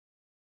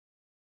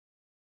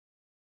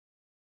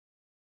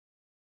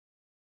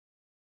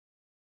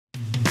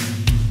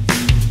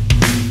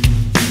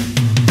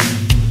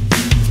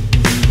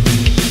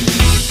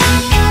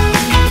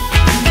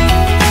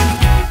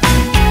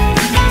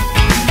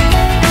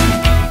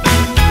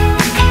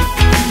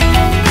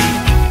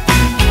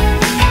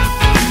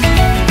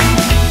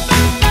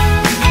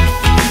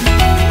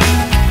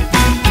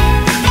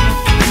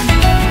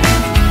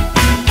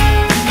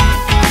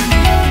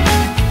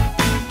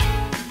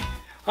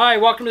Hi,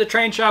 welcome to the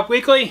Train Shop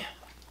Weekly,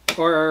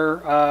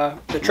 or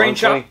the Train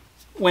Shop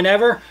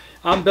whenever.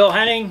 I'm Bill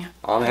Henning.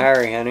 I'm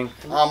Harry Henning.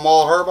 I'm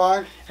Walt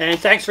Herbine. And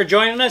thanks for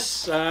joining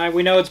us.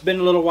 We know it's been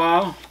a little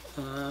while.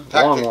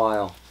 Long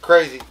while.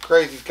 Crazy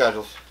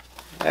schedules.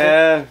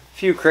 A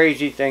few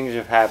crazy things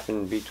have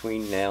happened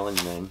between now and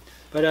then.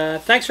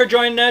 But thanks for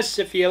joining us.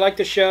 If you like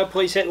the show,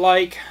 please hit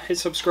like, hit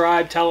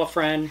subscribe, tell a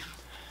friend,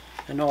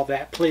 and all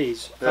that,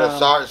 please.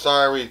 Yeah,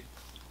 sorry we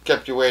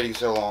kept you waiting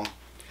so long.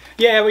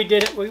 Yeah, we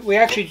did. We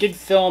actually did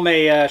film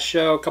a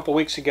show a couple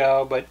weeks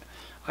ago, but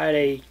I had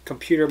a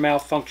computer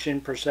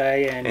malfunction per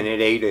se, and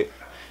it ate it.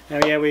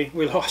 Yeah, we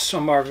lost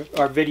some of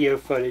our video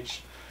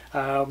footage.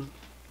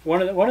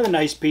 One of the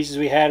nice pieces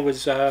we had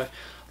was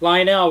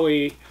Lionel.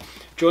 We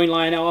joined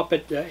Lionel up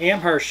at the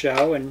Amherst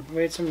show, and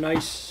we had some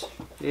nice.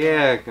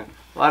 Yeah,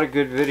 a lot of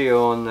good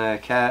video on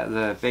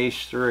the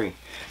Bass 3.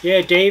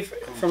 Yeah, Dave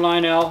from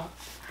Lionel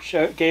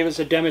gave us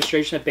a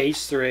demonstration of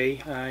Bass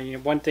 3.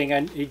 One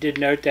thing he did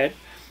note that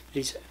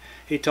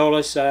he told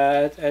us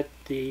that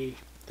the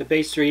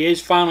Bass 3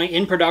 is finally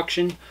in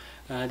production.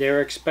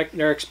 They're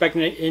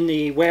expecting it in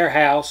the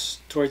warehouse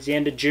towards the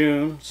end of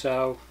June.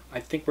 So I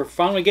think we're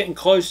finally getting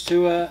close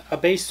to a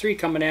Bass 3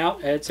 coming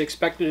out. It's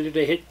expected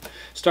to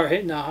start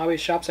hitting the hobby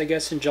shops, I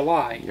guess, in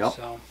July. Yep.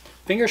 So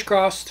fingers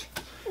crossed.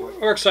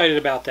 We're excited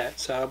about that.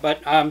 So,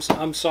 but I'm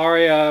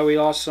sorry we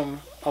lost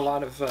a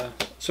lot of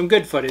some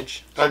good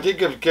footage. I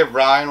did give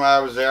Ryan while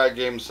I was there. I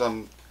gave him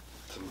some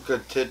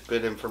good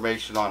tidbit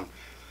information on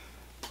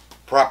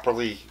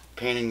properly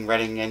painting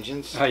Reading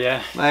engines. Oh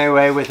yeah.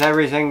 Anyway, with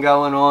everything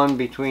going on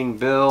between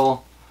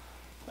Bill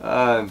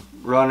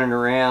running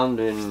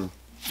around and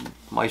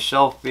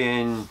myself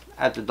being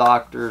at the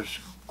doctor's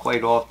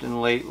quite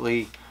often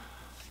lately,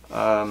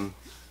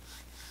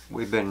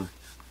 we've been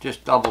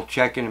just double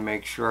checking to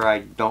make sure I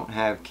don't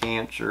have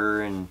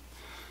cancer, and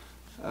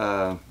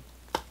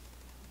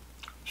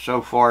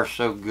so far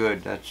so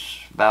good. That's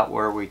about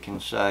where we can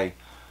say.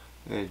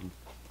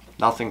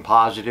 Nothing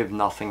positive,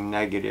 nothing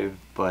negative,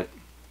 but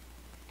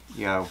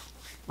you know,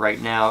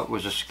 right now it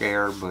was a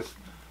scare, but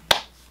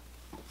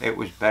it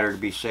was better to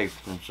be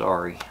safe than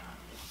sorry.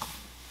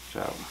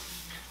 So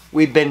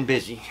we've been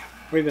busy.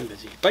 We've been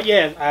busy, but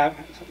yeah,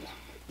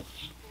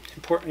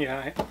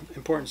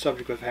 important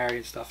subject with Harry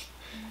and stuff.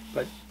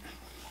 But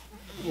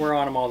we're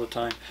on him all the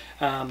time.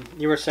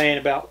 You were saying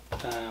about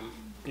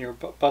you were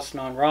busting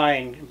on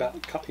Ryan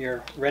about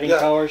your Reading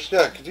colors.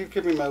 Yeah, could you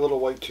give me my little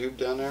white tube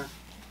down there?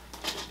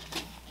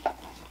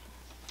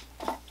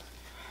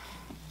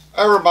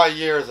 Over my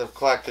years of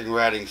collecting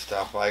Reading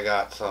stuff, I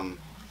got some.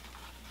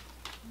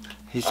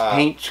 His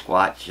paint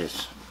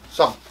swatches.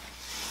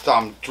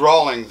 Some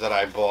drawings that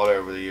I bought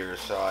over the years.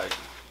 So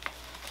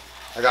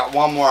I got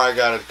one more I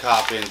got to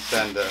copy and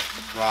send to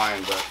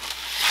Ryan, but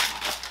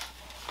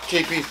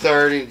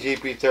GP30 and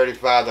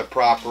GP35, the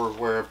proper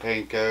where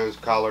paint goes,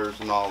 colors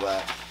and all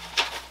that.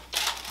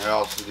 I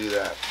also do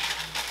that.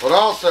 But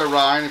also,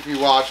 Ryan, if you're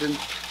watching,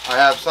 I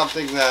have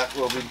something that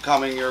will be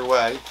coming your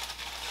way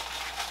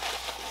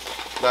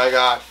that I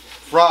got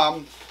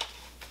from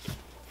a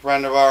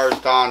friend of ours,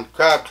 Don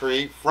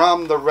Crabtree,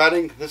 from the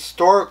Reading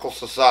Historical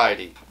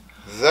Society.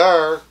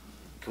 They're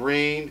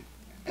green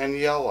and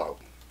yellow.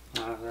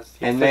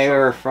 And they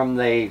are from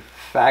the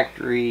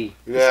factory.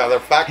 Yeah,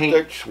 they're factory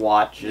paint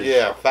swatches.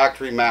 Yeah,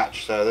 factory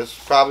match. So this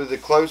is probably the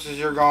closest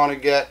you're going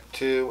to get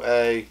to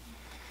a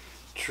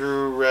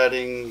true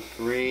Reading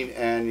green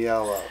and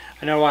yellow.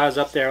 I know while I was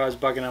up there, I was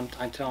bugging them.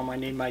 I tell them I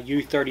need my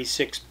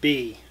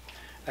U36B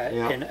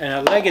in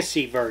a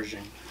legacy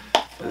version.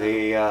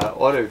 The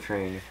auto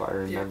train, if I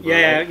remember.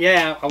 Yeah, right.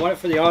 yeah. I want it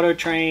for the auto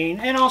train,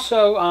 and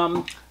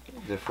also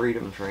the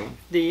Freedom train.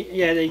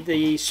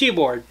 The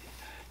Seaboard.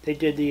 They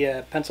did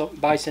the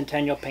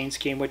bicentennial paint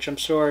scheme, which I'm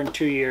sure in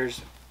 2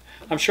 years,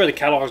 I'm sure the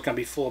catalog is going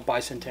to be full of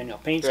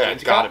bicentennial paint schemes. Yeah,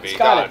 it's got to be. It's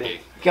got to be.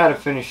 Got to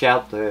finish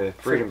out the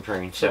Freedom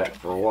train set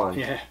for one.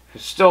 Yeah.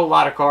 There's still a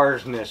lot of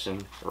cars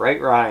missing,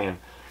 right, Ryan?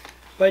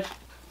 But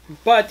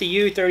the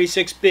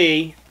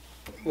U36B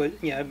was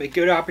a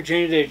good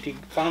opportunity to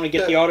finally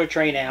get the auto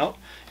train out,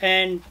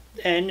 and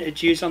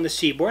it's used on the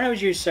Seaboard. And it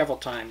was used several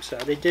times. So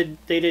they did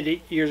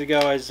it years ago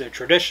as a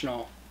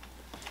traditional,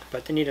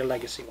 but they need a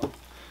legacy one.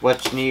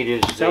 What's neat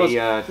is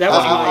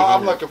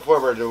I'm looking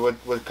forward to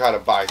what kind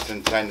of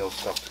bicentennial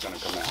stuff is going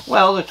to come out.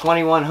 Well, the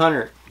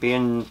 2100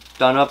 being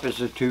done up as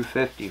a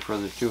 250 for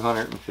the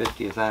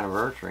 250th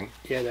anniversary.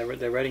 Yeah,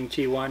 the Reading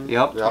T1.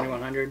 Yep.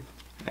 2100.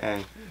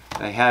 And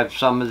they have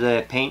some of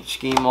the paint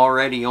scheme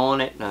already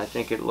on it, and I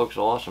think it looks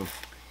awesome.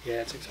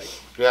 Yeah, it's exciting.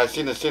 Yeah, it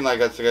seemed like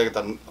it's got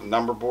the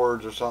number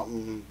boards or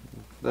something.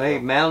 They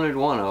mounted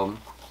one of them.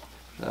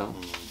 So.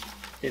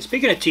 Yeah,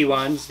 speaking of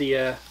T1s,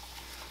 the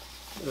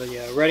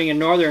Reading and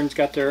Northern's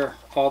got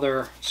all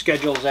their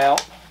schedules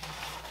out.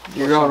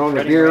 You're going on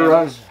the beer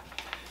run?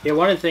 Yeah,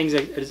 one of the things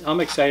that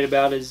I'm excited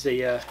about is they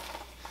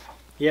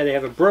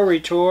have a brewery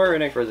tour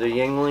and for the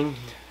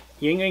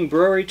Yingling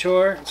Brewery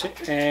Tour,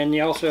 and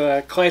also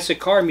a classic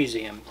car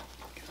museum.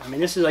 I mean,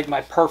 this is like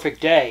my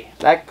perfect day.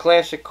 That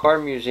classic car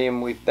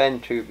museum we've been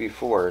to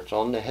before. It's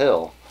on the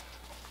hill.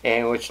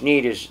 And what's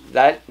neat is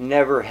that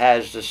never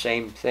has the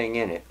same thing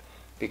in it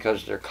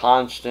because they're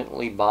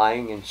constantly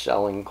buying and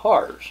selling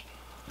cars.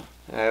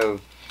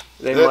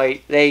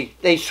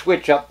 They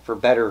switch up for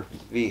better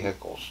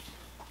vehicles.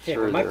 Yeah,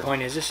 but my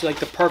point is, this is like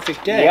the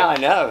perfect day. Yeah, I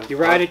know. You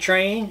ride a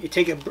train, you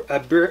take a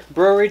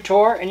brewery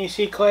tour, and you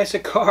see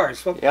classic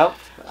cars. Yep.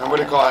 And what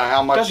do you call it?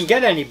 How much? Doesn't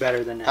get any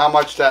better than that. How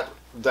much that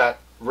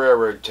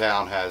railroad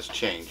town has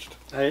changed?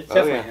 It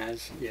definitely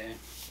has. Yeah.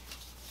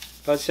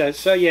 But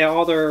so yeah,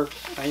 all their,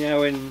 I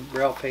know in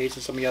Rail Page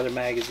and some of the other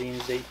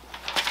magazines, they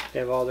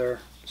have all their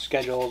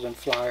schedules and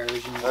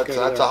flyers. And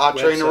That's a hot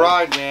train to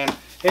ride, man.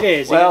 It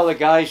is. Well, the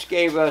guys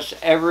gave us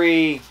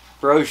every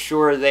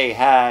brochure they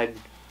had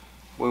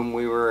when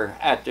we were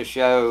at the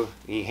show.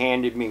 He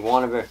handed me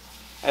one of it,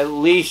 at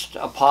least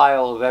a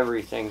pile of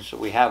everything, so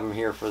we have them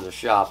here for the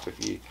shop.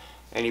 If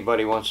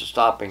anybody wants to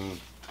stop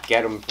and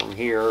get them from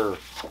here, or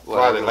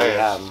whatever, they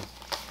have them.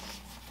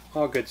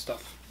 All good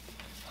stuff.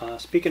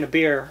 Speaking of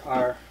beer,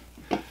 our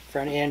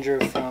friend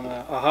Andrew from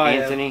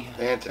Ohio. Anthony.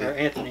 Or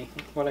Anthony.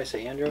 What did I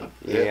say, Andrew?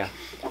 Yeah.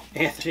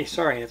 Anthony.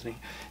 Sorry, Anthony.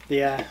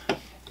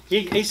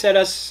 He sent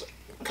us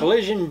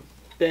Collision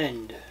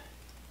Bend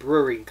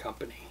Brewing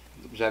Company.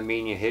 Does that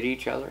mean you hit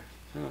each other?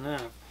 I don't know.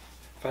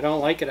 If I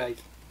don't like it,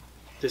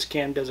 this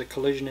can does a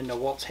collision into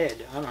Walt's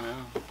head. I don't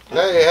know.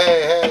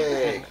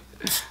 Hey.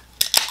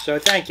 So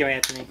thank you,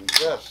 Anthony.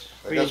 Yes.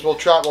 I guess we'll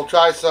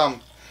try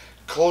some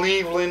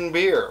Cleveland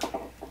beer.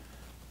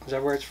 Is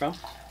that where it's from?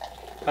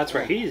 That's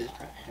where he's.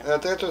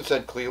 That's what it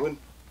said, Cleveland.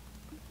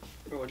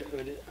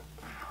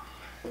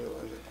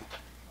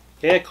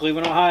 Yeah,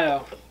 Cleveland,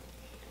 Ohio.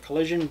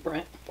 Collision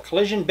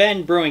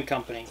Bend Brewing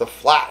Company. The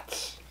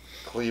Flats,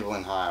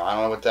 Cleveland, Ohio. I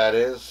don't know what that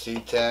is.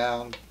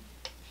 Seatown.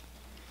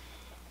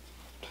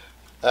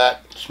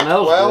 At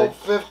Smells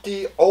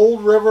 1250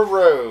 Old River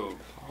Road.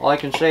 All I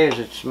can say is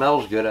it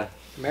smells good.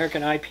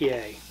 American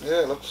IPA.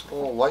 Yeah, it looks a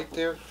little light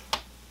there.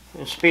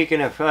 And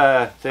speaking of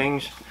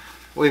things,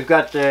 we've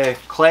got the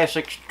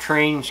Classic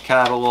Trains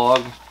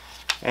catalog,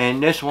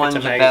 and this one's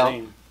about.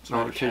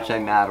 No, it should say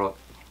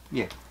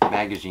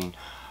magazine.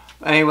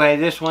 Anyway,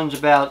 this one's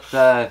about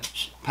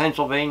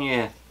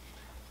Pennsylvania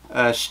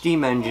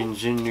steam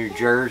engines in New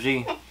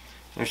Jersey.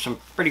 There's some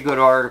pretty good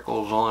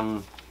articles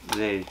on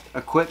the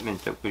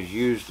equipment that was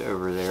used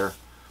over there,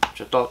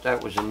 which I thought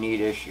that was a neat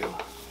issue.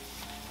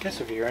 I guess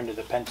if you're into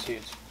the Penn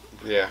suits.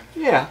 Yeah.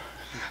 Yeah.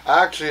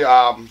 Actually,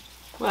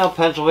 well,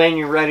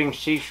 Pennsylvania Reading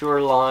Seashore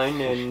Line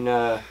and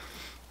the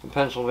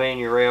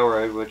Pennsylvania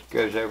Railroad, which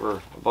goes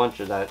over a bunch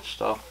of that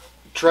stuff.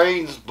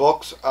 Trains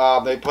books,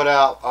 they put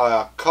out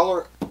a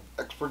color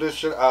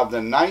expedition of the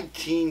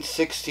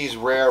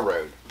 1960s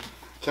railroad.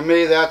 To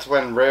me, that's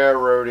when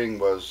railroading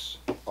was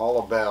all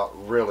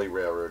about really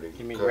railroading.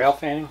 You mean rail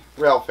fanning?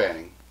 Rail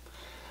fanning.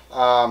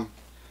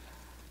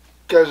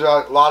 Goes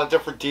a lot of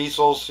different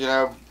diesels, you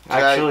know.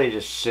 Actually, the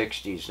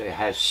 60s, it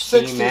has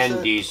steam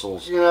and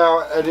diesels. You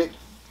know, and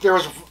there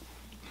was,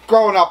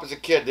 growing up as a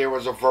kid, there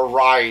was a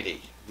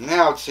variety.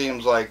 Now it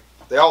seems like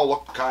they all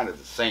look kind of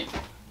the same.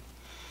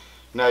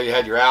 You know, you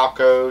had your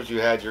Alcos,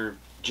 you had your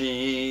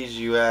GEs,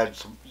 you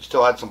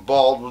still had some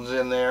Baldwins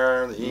in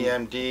there, the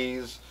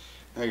EMDs,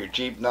 you know, your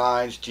Jeep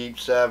 9s, Jeep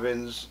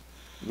 7s.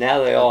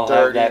 Now they all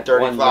 30, have that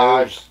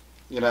 35s.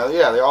 You know,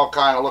 yeah, they all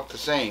kind of look the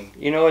same.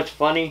 You know what's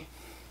funny?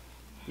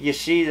 You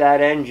see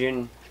that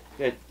engine,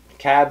 that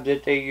cab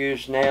that they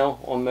use now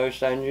on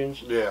most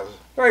engines? Yeah. The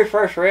very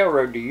first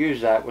railroad to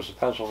use that was the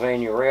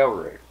Pennsylvania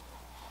Railroad.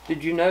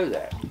 Did you know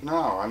that?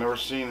 No, I never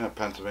seen a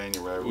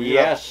Pennsylvania Railroad.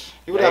 Yes.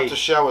 You would have to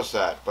show us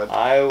that, but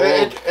I will,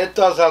 it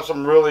does have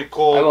some really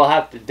cool. I will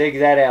have to dig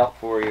that out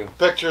for you.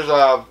 Pictures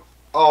of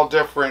all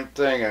different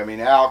things. I mean,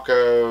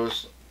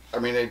 Alcos. I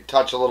mean, they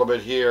touch a little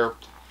bit here.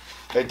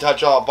 They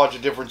touch a bunch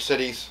of different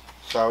cities.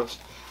 So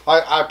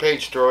I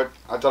paged through it.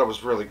 I thought it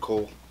was really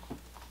cool.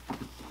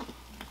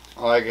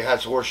 Like it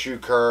has horseshoe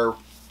curve,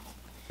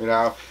 you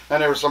know.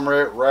 And there were some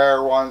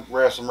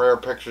rare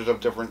pictures of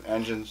different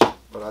engines.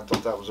 But I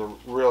thought that was a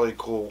really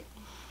cool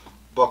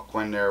book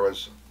when there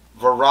was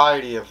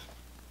variety of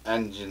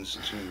engines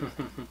to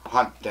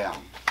hunt down.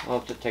 I'll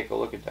have to take a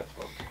look at that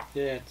book.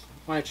 Yeah,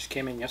 mine just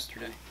came in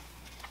yesterday.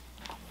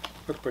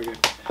 Looked pretty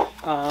good.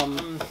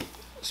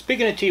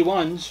 Speaking of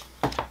T1s.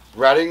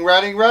 Reading.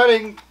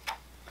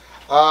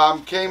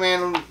 Came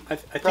in. I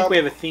think we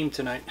have a theme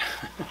tonight.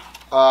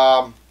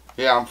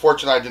 Yeah,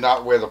 unfortunately I did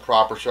not wear the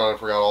proper shirt. I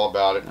forgot all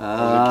about it.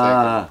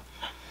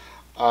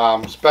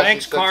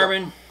 Thanks,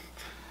 Carmen.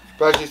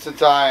 Especially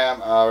since I am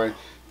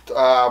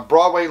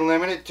Broadway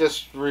Limited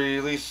just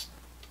released.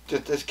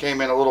 This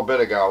came in a little bit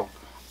ago.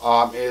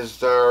 Is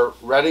their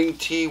Reading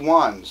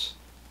T1s.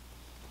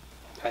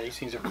 Yeah, these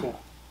things are cool.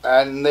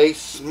 And they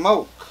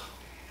smoke.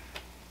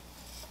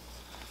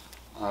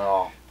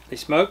 Oh. They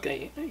smoke.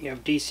 You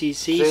have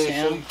DCC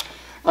sound.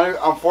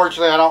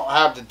 Unfortunately, I don't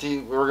have the D.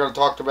 We were going to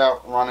talk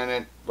about running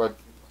it, but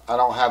I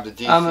don't have the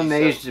DCC. I'm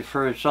amazed that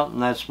for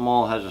something that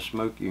small has a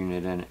smoke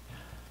unit in it.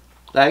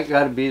 That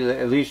got to be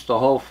at least the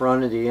whole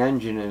front of the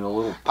engine and a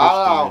little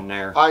piston in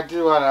there. I know. I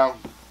do.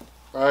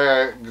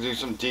 I do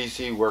some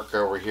DC work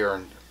over here,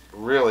 and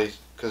really,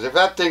 Because if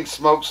that thing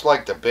smokes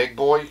like the big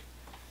boy,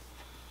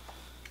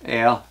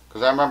 Yeah.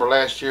 because I remember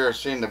last year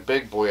seeing the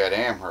big boy at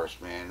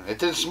Amherst, man. It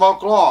didn't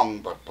smoke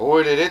long, but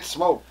boy did it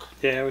smoke.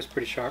 Yeah, it was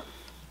pretty sharp.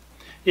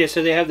 Yeah,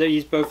 so they have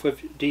these both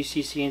with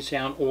DCC and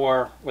sound,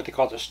 or what they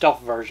call the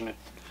stealth version.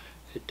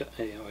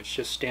 It's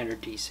just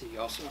standard DC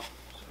also.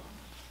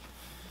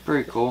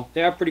 Pretty cool.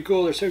 They are pretty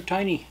cool. They're so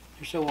tiny.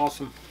 They're so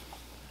awesome.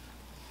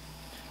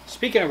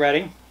 Speaking of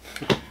Reading.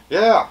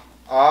 Yeah.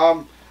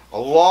 A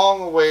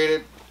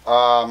long-awaited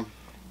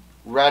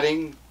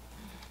Reading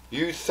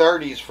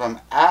U30s from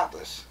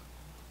Atlas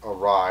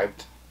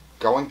arrived.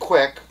 Going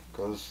quick,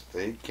 because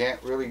they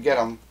can't really get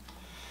them.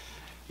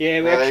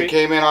 Yeah, they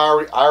came in.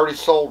 I already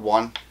sold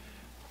one.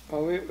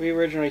 Well, we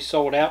originally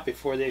sold out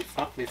before they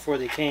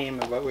came,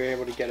 but we were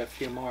able to get a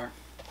few more.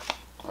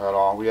 Right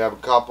on. We have a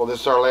couple. This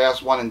is our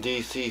last one in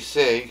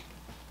DCC,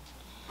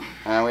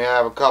 and we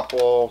have a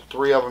couple,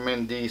 3 of them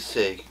in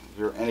DC.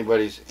 If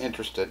anybody's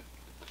interested,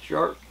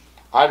 Sure.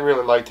 I'd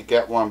really like to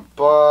get one,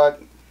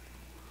 but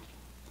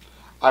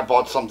I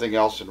bought something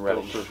else in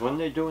Reading. Because when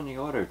they doing the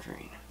auto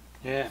train?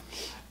 Yeah.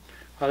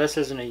 Well, this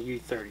isn't a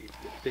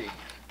U30B.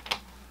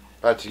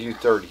 That's a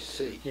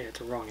U30C. Yeah,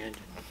 it's a wrong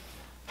engine.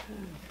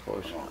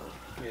 Close enough.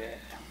 Yeah.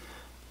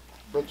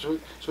 But so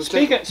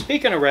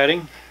Speaking of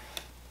Reading.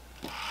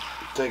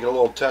 take a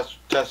little test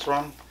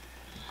run.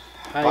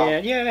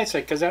 Yeah, that's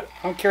it. Because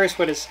I'm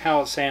curious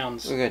how it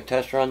sounds. We're going to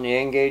test run the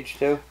N gauge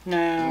too? No.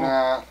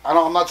 Nah,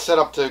 I'm not set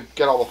up to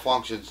get all the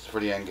functions for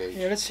the N gauge.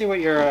 Yeah, let's see what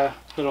your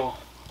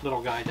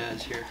little guy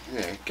does here.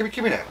 Yeah,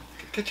 give me that.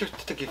 Get your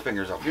sticky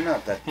fingers up. You're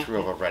not that true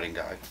of a Reading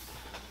guy.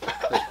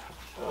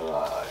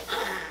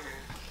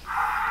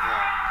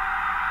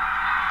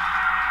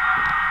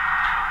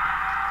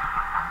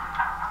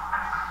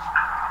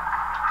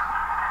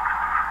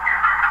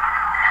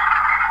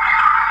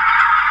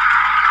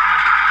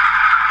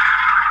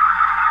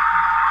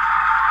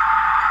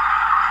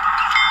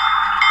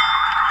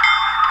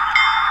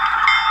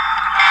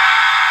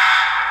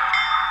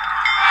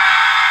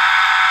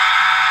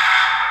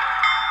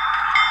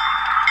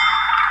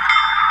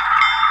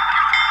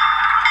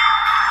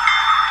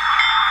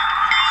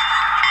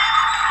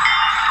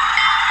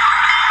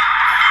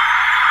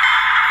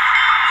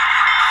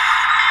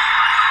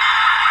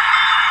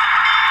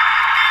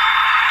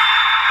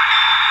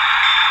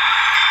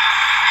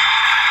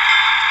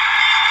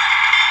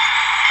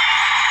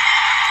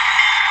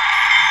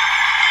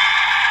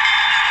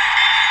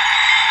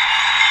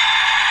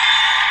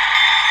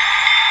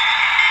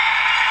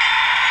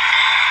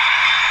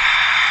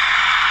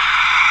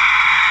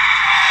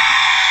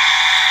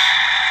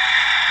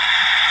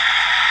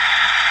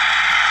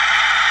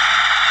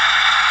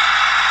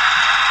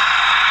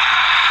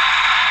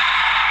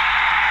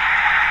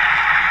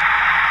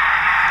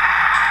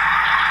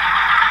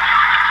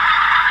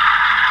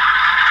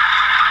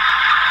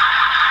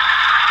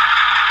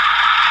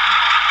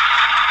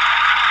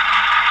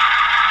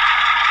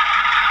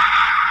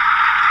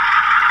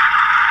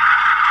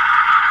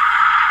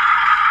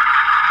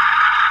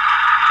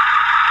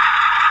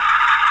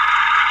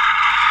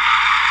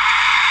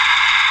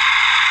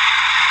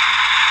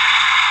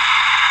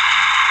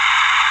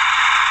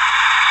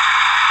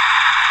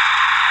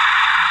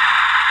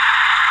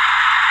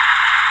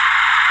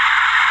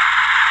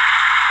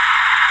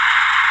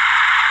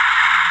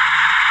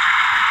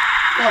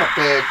 Not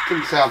bad.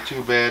 Didn't sound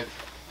too bad.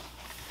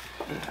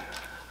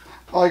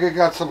 Like it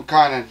got some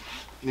kind of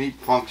neat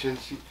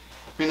functions.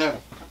 You know,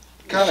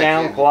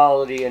 sound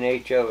quality in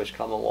HO has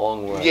come a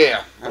long way.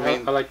 Yeah, I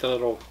mean, I like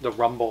the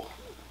rumble,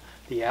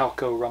 the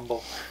Alco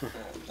rumble,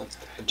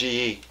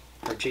 GE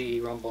or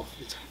GE rumble.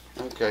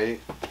 Okay.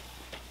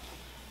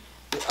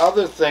 The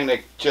other thing that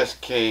just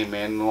came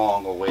in,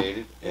 long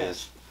awaited,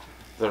 is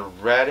the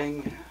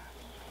Reading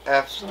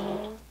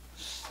F7s.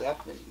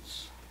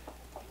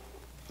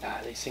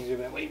 These things we've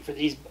been waiting for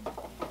these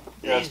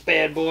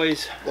bad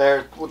boys.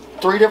 They're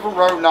 3 different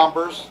row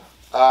numbers.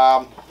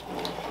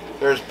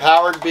 There's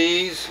powered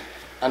Bs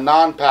and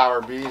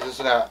non-powered Bs. This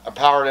is a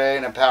powered A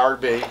and a powered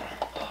B.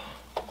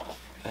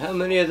 How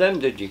many of them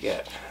did you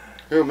get?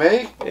 Who,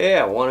 me?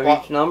 Yeah, one of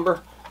each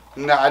number?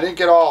 No, I didn't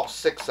get all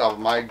 6 of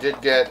them. I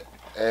did get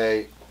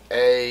a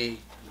I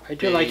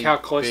do like how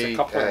close B,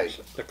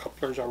 the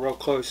couplers are real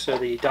close, so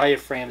the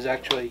diaphragms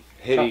actually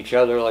hit each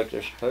other like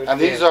they're supposed to. And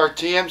these are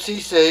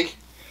TMCC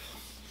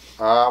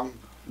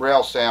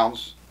rail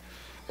sounds.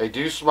 They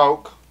do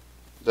smoke,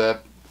 the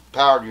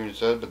powered unit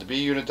does, but the B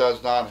unit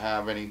does not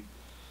have any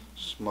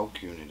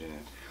smoke unit in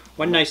it.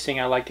 One nice thing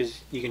I like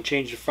is you can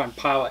change the front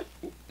pilot.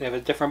 They have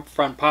a different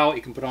front pilot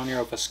you can put on there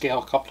with a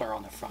scale coupler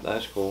on the front.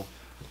 That's cool.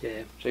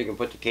 Yeah. So you can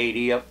put the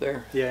KD up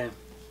there? Yeah.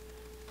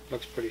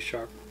 Looks pretty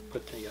sharp.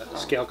 Put the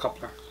scale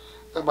coupler.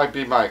 That might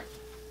be my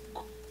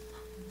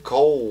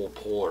coal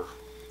puller.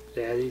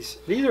 Yeah, these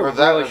are or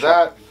really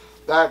sharp.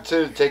 That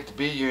too, to take the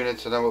B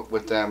units and then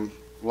with them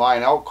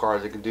Lionel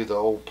cars, they can do the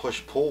old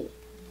push-pull.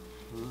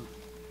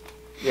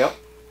 Yep.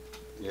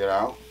 You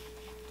know?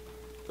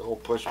 The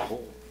old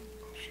push-pull.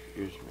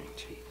 Excuse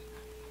me.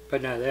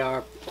 But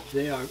no,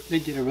 they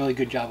did a really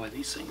good job with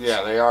these things.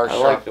 Yeah, they are I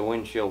sharp. like the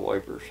windshield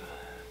wipers.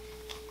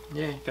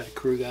 Yeah, got a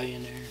crew guy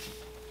in there.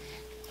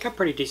 Got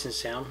pretty decent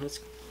sound.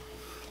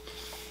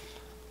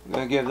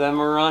 Gonna give them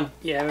a run?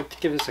 Yeah, let's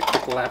give this a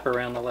quick lap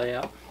around the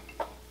layout.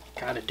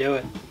 Gotta do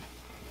it.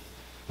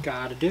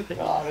 Gotta do it.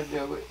 Gotta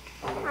do it.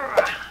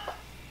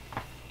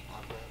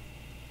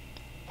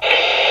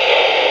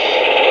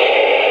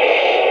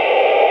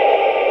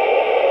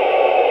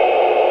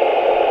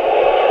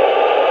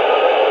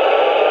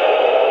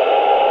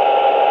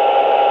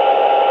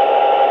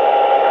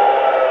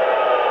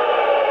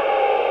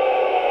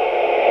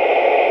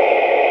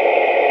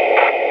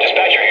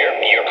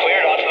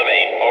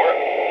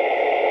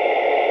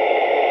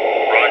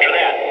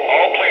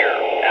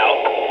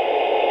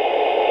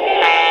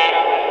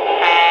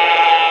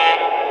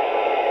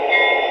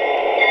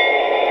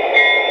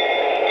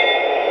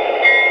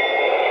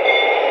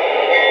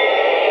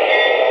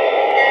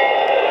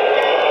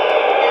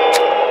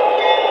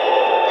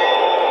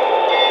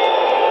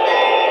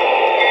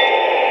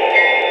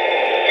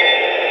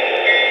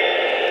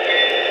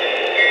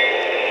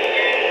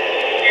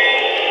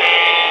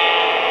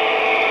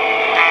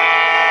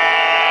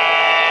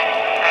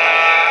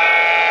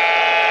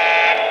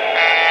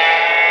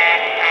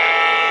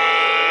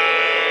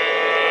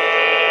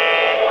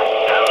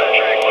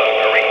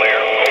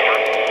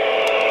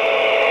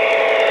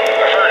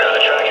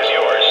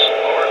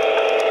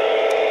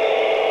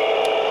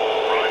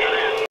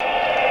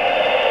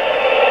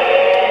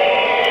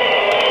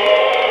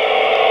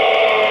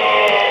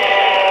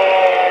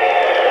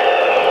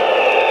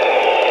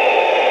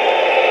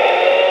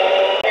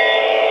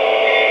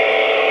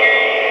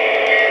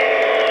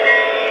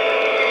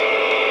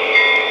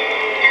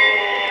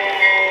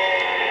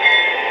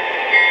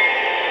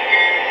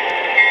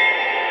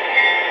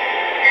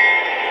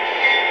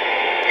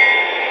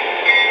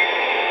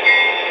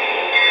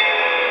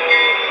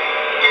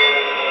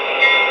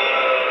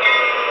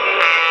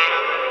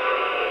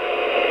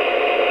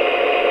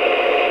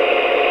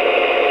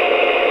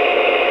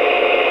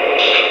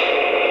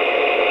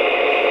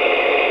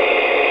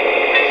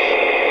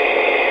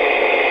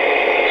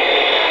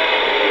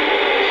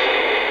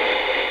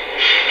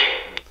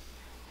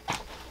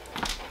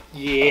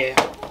 Yeah.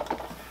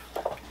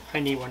 I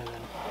need one of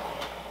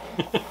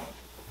them.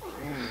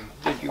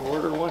 Did you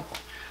order one?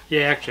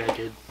 Yeah, actually I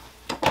did.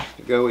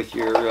 To go with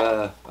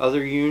your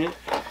other unit?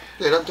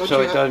 Yeah, don't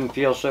So you it doesn't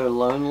feel so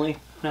lonely?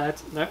 No,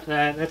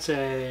 that's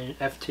a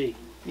FT.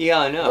 Yeah,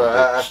 I know.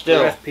 But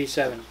still,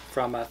 FP7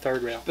 from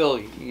Third Rail. still,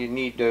 you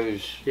need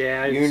those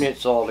Yeah,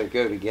 units all to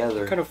go I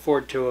together. couldn't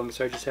afford two of them,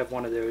 so I just have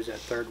one of those at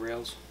Third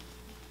Rails.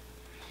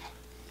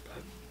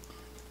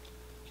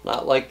 It's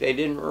not like they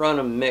didn't run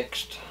them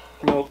mixed.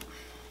 Nope.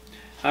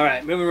 All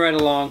right, moving right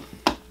along.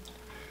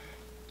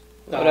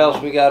 What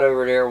else we got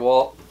over there,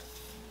 Walt?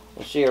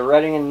 I see a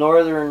Reading and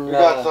Northern We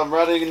got some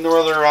Reading and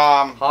Northern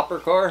hopper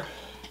car.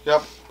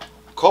 Yep,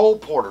 coal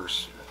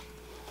porters.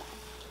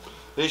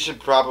 These should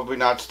probably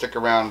not stick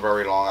around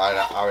very long,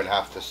 I would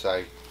have to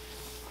say.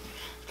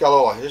 Got a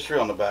little history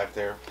on the back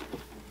there.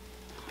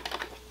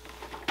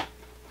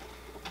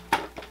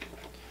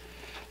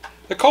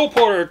 The coal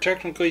porter,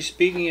 technically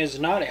speaking, is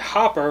not a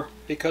hopper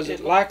because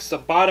it lacks the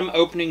bottom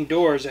opening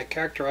doors that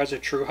characterize a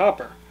true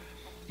hopper.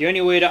 The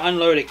only way to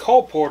unload a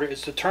coal porter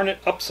is to turn it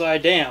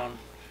upside down,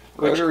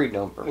 Rotary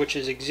dumper. which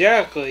is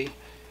exactly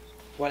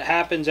what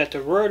happens at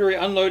the rotary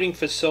unloading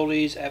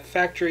facilities at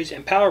factories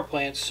and power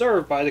plants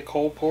served by the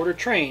coal porter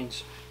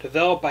trains.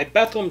 Developed by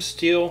Bethlehem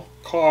Steel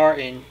Car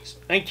in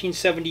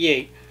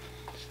 1978,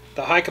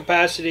 the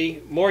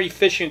high-capacity, more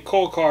efficient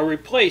coal car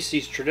replaced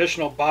these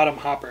traditional bottom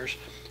hoppers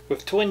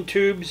with twin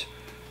tubes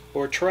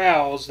or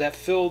trowels that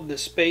filled the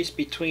space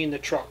between the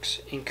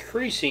trucks,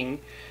 increasing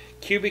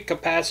cubic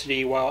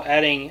capacity while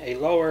adding a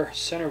lower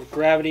center of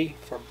gravity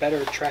for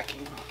better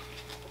tracking.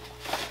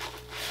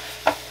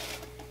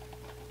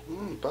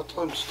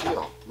 Bethlehem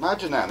Steel.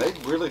 Imagine that. They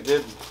really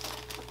did.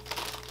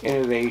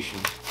 Innovation.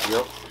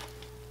 Yep.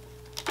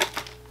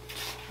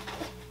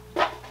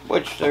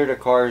 Which they're the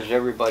cars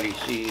everybody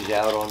sees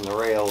out on the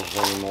rails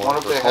anymore. I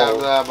wonder if they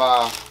have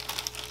them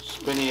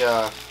spinny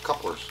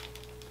couplers.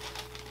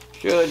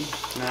 Should.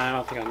 No, I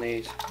don't think on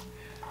these.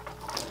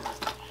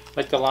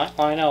 Like the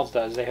Lionel's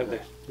does. They have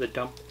the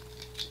dump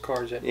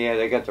cars that. Yeah,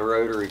 they got the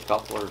rotary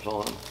couplers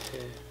on them.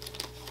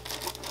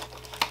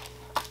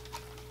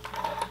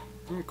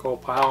 Coal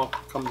pile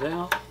comes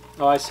out.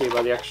 Oh, I see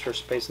by the extra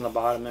space in the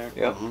bottom there.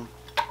 Yep.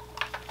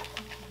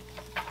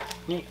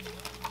 Neat.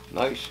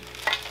 Nice.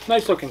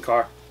 Nice looking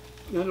car.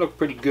 They look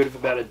pretty good with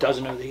about a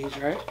dozen of these,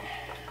 right?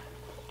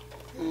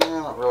 Yeah, I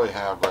don't really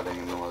have Reading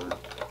and Northern.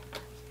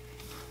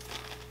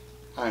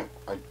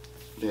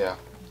 Yeah,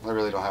 I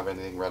really don't have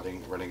anything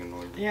Reading and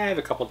Northern. Yeah, I have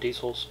a couple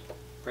diesels.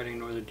 Reading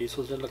Northern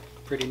diesels that look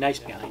pretty nice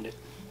behind it.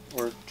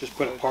 Or just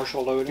put a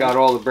partial load Got in.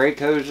 all the brake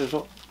hoses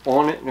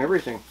on it and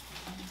everything.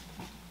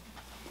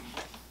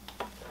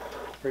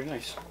 Pretty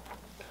nice.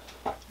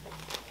 Let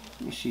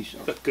me see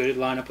something. Look good.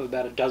 Line up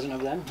about a dozen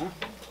of them,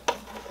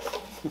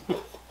 huh?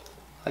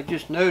 I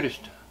just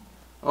noticed.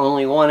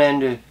 Only one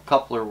end of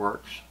coupler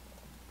works.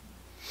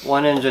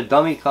 One end's a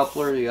dummy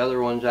coupler, the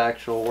other one's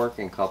actual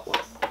working coupler.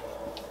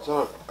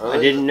 So I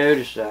didn't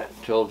notice that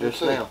until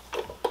just now.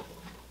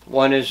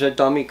 One is a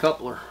dummy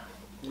coupler.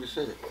 You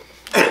see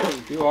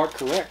it. You are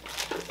correct.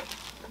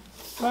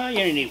 Well, you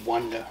only need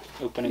one to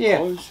open and Yeah,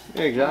 close.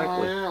 Oh,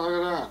 exactly. yeah,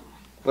 look at that.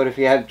 But if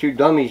you have two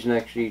dummies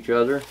next to each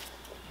other,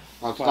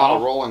 Well, it's Well, not a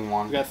rolling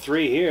one. We got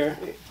 3 here.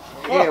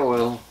 yeah,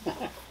 well.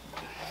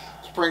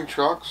 Spring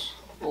trucks,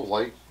 a little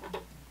light.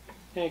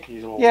 Yeah, you can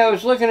use a little. Yeah, I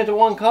was looking at the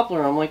one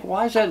coupler, I'm like,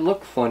 why does that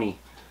look funny?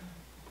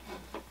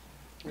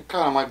 It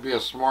kind of might be a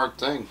smart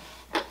thing.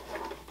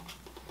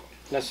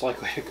 Less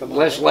likely to come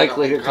Less apart.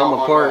 likely to come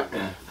apart.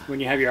 When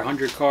you have your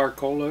 100-car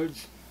coal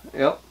loads.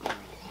 Yep.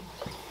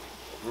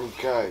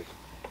 Okay.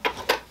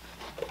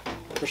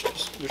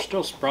 They're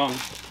still sprung.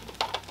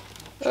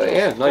 Oh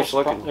yeah, nice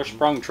looking. They're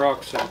sprung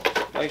trucks. So.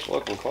 Nice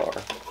looking car.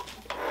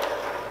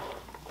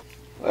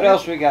 What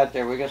else we got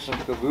there? We got some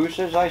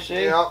cabooses, I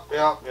see. Yep.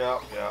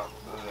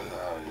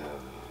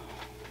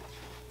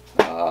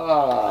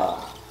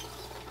 Ah.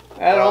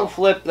 I don't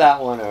flip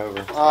that one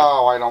over.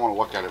 Oh, I don't want to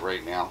look at it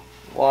right now.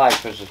 Why?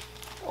 Because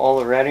all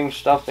the Reading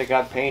stuff that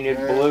got painted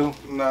blue?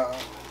 No,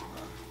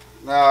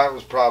 it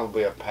was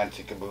probably a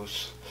Penty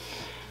caboose.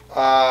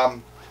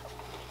 The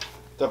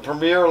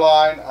premier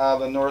line of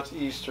the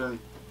northeastern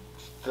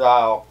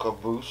style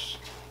caboose.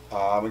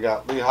 We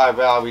got Lehigh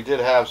Valley. We did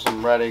have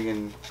some Reading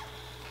and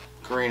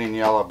green and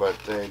yellow, but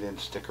they didn't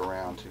stick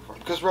around too far.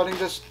 Because Reading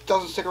just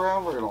doesn't stick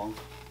around very long.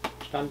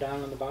 None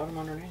down on the bottom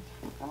underneath?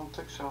 I don't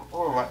think so.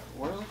 Oh,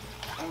 what is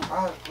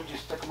it? Would you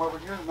stick them over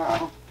here?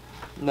 No.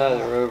 No,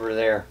 they're over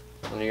there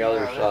on the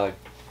other side.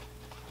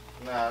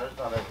 No, there's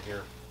not over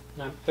here.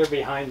 No, they're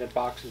behind the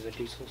boxes of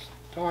diesels.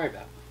 Don't worry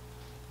about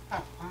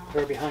it.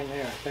 They're behind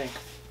there, I think.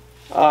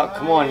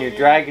 Come on, you're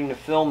dragging the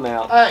film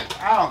out. Hey,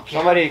 I don't care.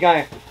 Somebody's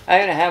going to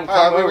have them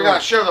come over. We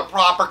got to show the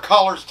proper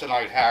colors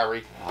tonight, Harry.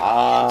 It's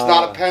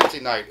not a Penty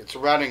night. It's a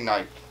Reading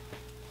night.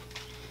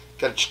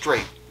 Get it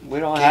straight. We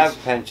don't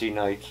have Penty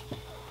nights.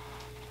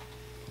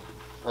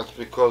 That's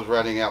because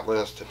Reading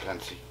outlasted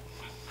Penty.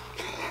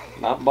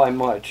 Not by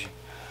much.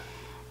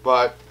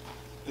 But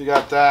you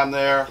got them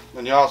there,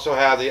 and you also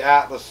have the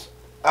Atlas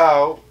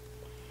O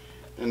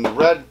in the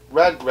red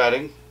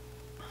Reading.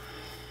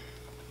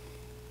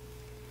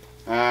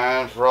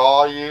 And for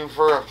all you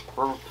for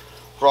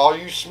all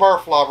you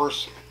Smurf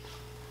lovers,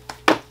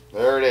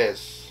 there it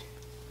is.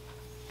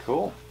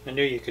 Cool. I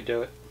knew you could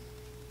do it.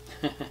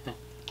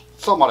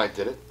 Somewhat I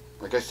did it.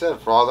 Like I said,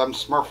 for all them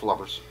Smurf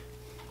lovers.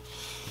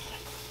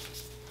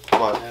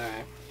 But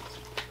Alright.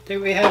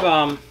 We have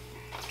a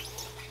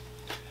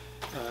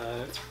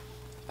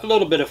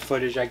little bit of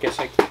footage I guess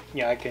I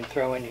can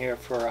throw in here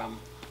for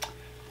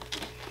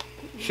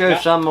Show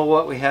some of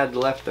what we had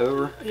left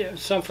over. yeah,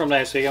 some from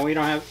last week, and we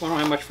don't have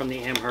much from the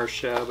Amherst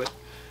show, but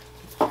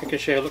I can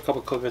show you a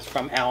couple clips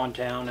from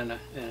Allentown and a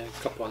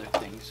couple other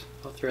things.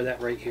 I'll throw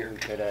that right here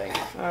today.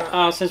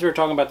 Since we were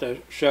talking about the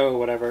show or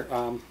whatever,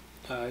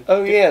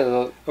 Oh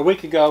yeah, a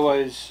week ago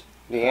was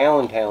the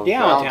Allentown. the show.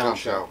 Allentown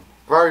show.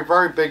 Very,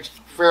 very big,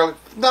 fairly,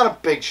 not a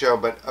big show,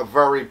 but a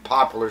very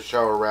popular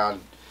show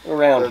around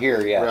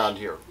here, yes. Around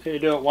here. They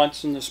do it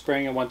once in the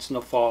spring and once in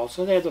the fall.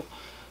 So they had the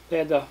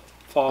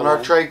fall. And our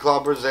one. trade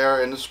club was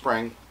there in the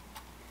spring.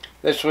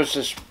 This was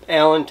the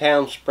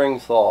Allentown Spring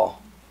Thaw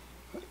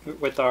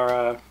with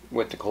our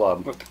with the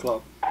club.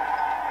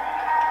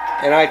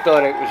 And I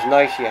thought it was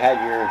nice you had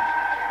your.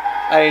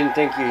 I didn't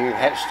think you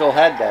still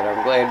had that.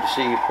 I'm glad to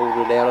see you pulled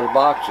it out of the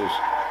boxes.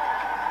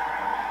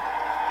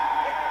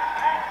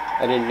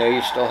 I didn't know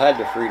you still had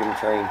the Freedom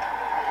Train.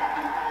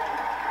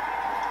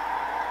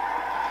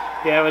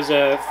 Yeah, it was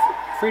a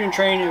Freedom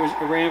Train. It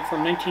ran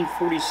from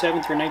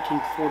 1947 through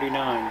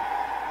 1949.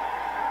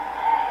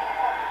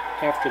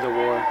 After the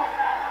war,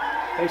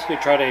 basically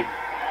try to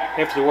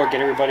after the war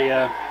get everybody.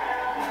 Yeah,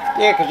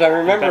 because I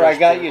remember I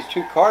got you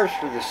 2 cars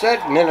for the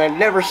set, and then I'd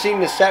never seen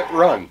the set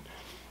run.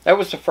 That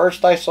was the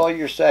first I saw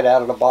your set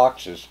out of the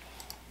boxes.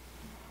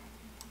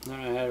 Then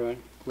I had a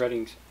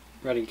Reading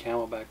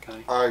Camelback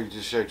guy. Oh, you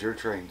just showed your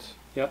trains.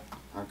 Yep.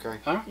 Okay.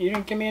 You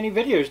didn't give me any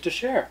videos to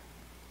share.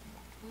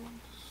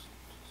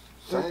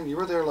 Saying you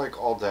were there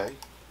like all day.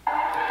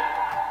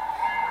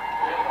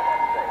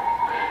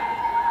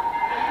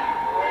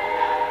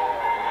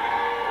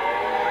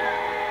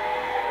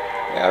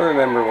 Yeah, I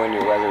remember when you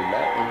weathered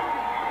that one.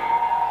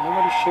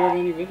 Nobody shared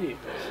any videos.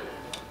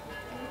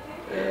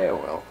 Yeah,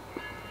 well.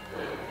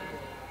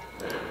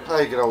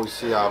 You can always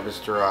see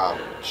Mr.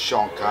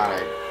 Sean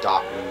Connery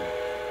adopting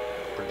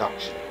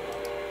production.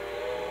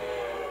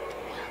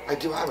 I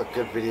do have a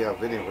good video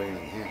bringing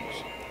him.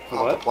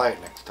 I'll have to play it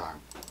next time.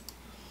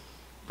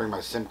 Bring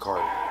my SIM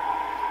card.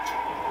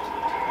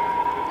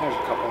 There's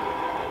a couple.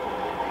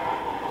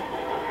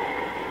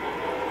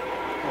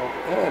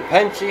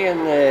 Pensy and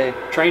the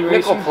Train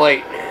nickel racing?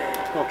 plate.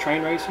 Little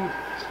train racing.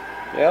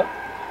 Yep.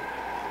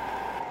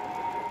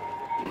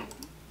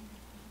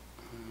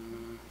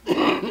 I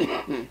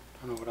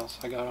don't know what else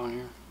I got on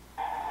here.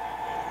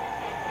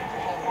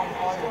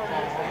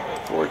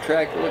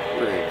 4-track lift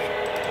bridge.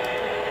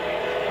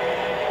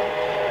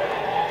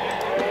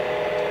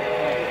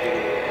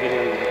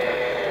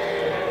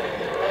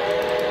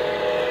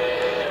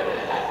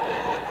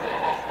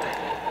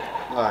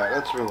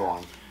 let's move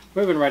on.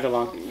 Moving right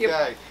along.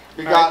 Okay,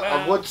 we got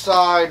a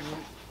Woodside,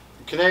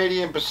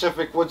 Canadian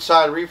Pacific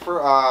Woodside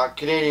Reefer,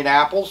 Canadian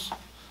apples.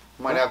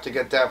 Might have to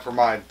get that for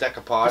my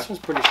decapod. This one's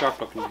pretty sharp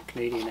looking,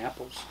 Canadian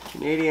apples.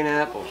 Canadian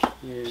apples.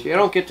 Yeah. See, I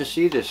don't get to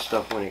see this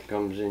stuff when it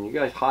comes in. You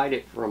guys hide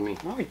it from me.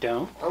 No, we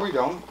don't. Oh, we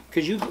don't.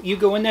 Because you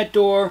go in that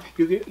door,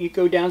 you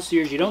go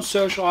downstairs, you don't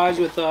socialize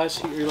with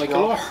us. You're like a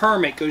little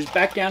hermit, goes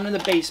back down in the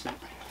basement.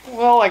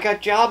 Well, I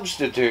got jobs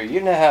to do. You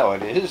know how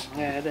it is.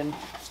 Yeah, then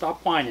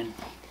stop whining.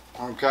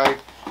 Okay.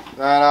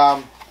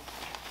 Then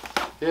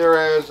here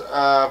is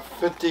a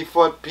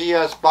 50-foot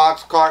PS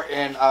box cart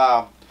in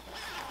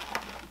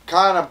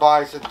kind of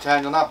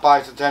bicentennial, not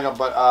bicentennial,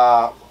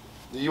 but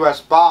the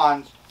U.S.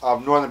 bonds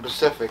of Northern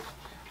Pacific.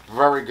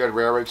 Very good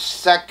railroad.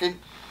 Second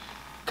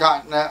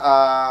continent.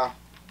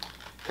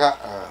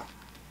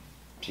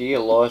 Gee, you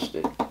lost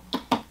it.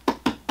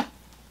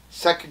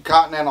 Second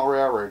Continental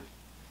Railroad.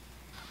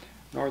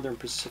 Northern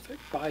Pacific,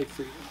 by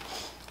freedom.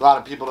 A lot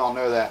of people don't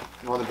know that.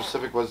 Northern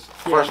Pacific was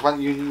first went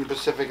Union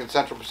Pacific and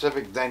Central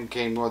Pacific, then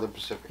came Northern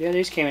Pacific. Yeah,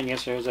 these came in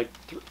yesterday. It was like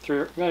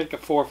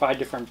 4 or 5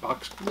 different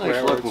box Nice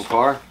railroads. looking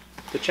car.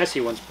 The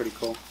Chessie one's pretty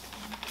cool.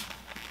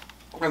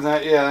 And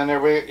then then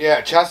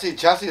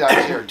Chessie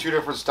actually are 2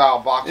 different style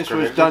box. This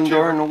was done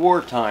during the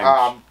war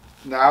times.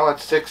 Now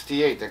it's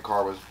 68. That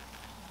car was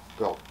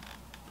built.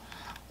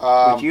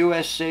 With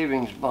U.S.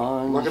 savings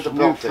bonds, look at the New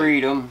build date.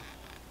 Freedom.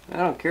 I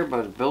don't care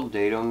about the build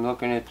date. I'm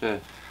looking at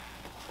the.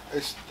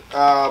 It's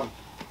the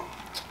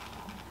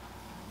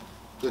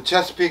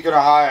Chesapeake and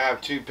Ohio have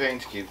 2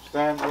 paint schemes.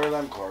 Then where are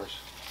them cars?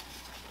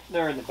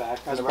 They're in the back.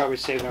 I was probably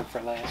saving them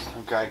for last.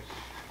 Okay.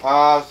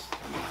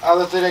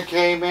 Other thing that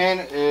came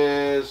in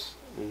is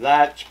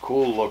That's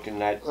cool looking.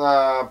 That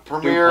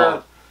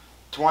Premier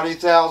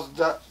 20,000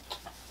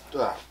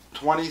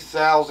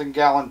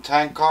 gallon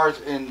tank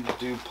cars in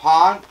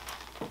DuPont.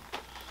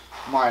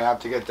 Might have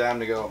to get them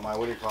to go with my,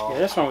 what do you call Yeah, it?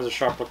 this one was a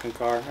sharp looking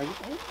car. I mean,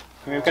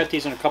 we've got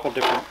these in a couple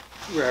different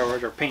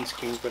railroad or paint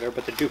schemes, whatever,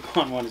 but the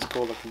DuPont one is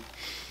cool looking.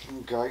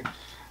 Okay.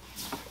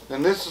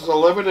 And this is a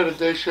limited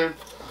edition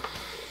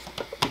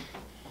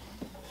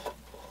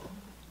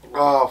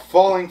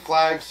Falling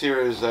Flag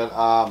series that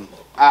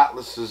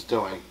Atlas is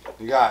doing.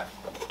 You got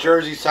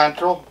Jersey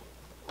Central.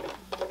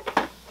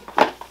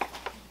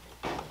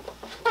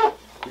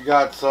 You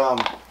got some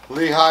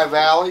Lehigh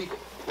Valley.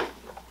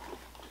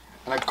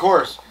 And of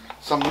course,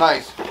 some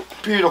nice,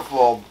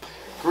 beautiful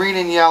green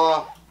and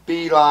yellow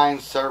B-line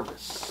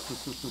service.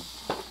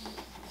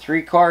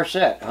 3-car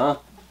set, huh?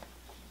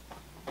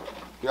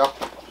 Yep.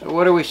 So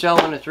what are we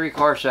selling the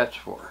 3-car sets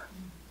for?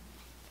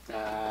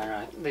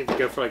 They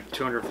go for like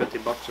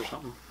 $250 or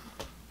something.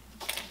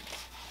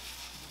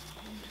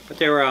 But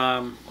they were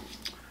what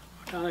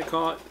do they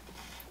call it?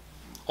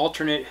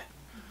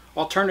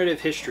 Alternative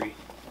history,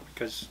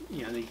 because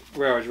the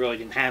railroads really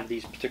didn't have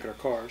these particular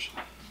cars,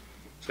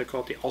 so they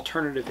call it the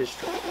alternative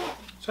history.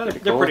 So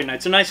they're pretty nice.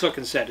 It's a nice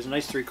looking set. It's a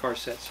nice 3-car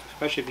set,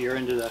 especially if you're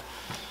into the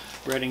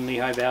Reading,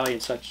 Lehigh Valley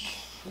and such,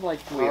 like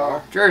we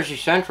are. Jersey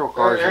Central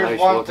cars are Here's nice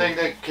one looking. thing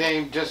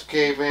that just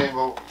came in,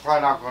 but we're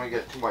probably not going to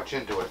get too much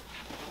into it.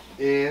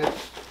 Is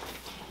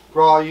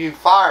for all you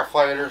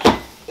firefighters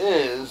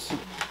is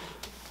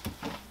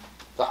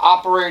the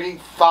operating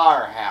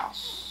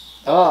firehouse.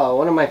 Oh,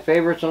 one of my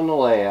favorites on the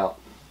layout.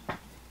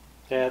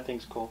 Yeah, that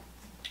thing's cool.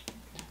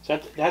 So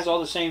it has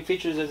all the same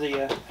features as the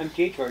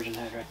MTH version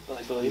had, right?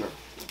 I believe.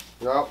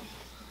 Yep.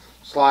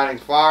 Sliding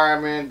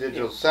fireman,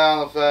 digital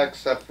sound effects,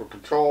 separate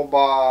control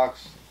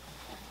box,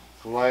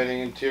 lighting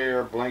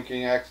interior,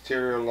 blinking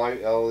exterior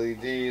light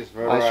LEDs.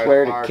 I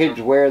swear the kids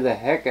wear the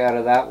heck out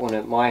of that one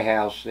at my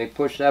house. They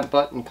push that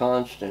button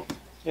constant.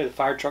 Yeah, the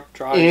fire truck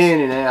drives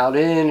In and out,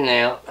 in and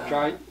out.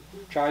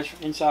 drives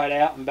from inside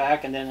out and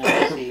back, and then it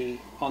has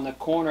on the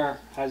corner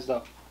has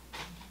the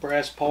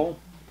brass pole.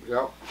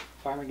 Yep.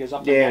 Fireman goes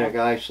up Yeah, and the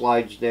down. guy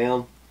slides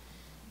down.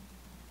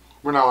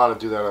 We're not allowed to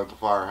do that at the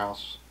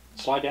firehouse.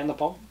 Slide down the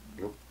pole?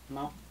 Yep.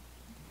 No?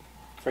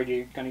 Afraid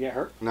you're going to get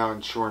hurt? No,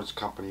 insurance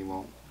company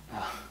won't.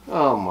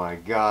 Oh my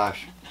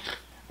gosh.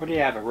 What do you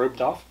have, it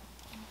roped off?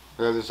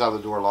 They just have the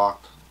door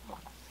locked.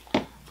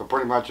 But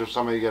pretty much if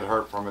somebody get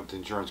hurt from it, the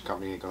insurance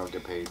company ain't gonna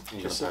get paid.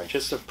 Ain't gonna pay.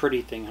 Just a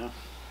pretty thing, huh?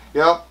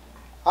 Yep.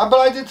 But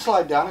I did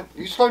slide down it.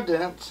 You slid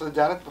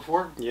down it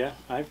before? Yeah,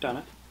 I've done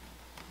it.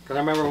 Because I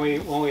remember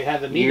when we had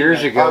the meeting.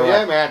 Years ago. Oh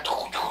yeah, man.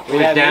 We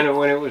was down it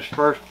when it was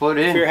first put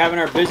in. We were having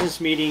our business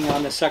meeting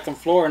on the 2nd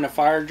floor, and the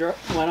fire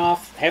went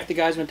off. Half the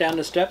guys went down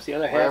the steps, the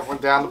other half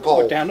Went down the pole.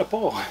 went down the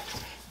pole.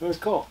 It was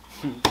cool.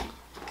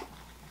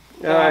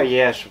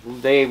 Yes,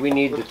 we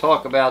need to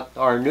talk about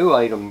our new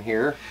item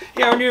here.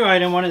 Yeah, our new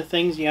item, one of the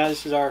things,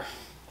 this is our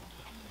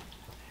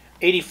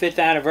 85th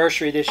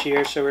anniversary this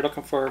year, so we're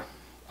looking for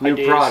New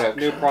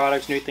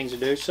products, new things to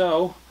do.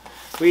 So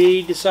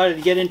we decided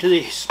to get into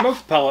the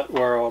smoke pellet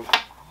world.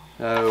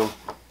 So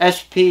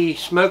SP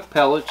Smoke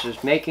Pellets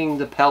is making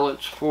the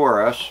pellets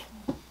for us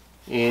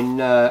in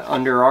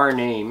under our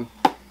name.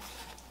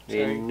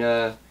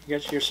 You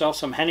get yourself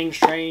some Hennings's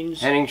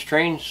trains. Hennings's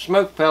Train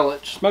Smoke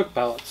Pellets. Smoke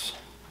pellets.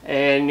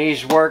 And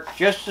these work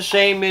just the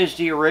same as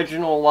the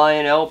original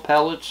Lionel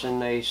pellets,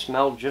 and they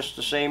smell just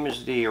the same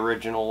as the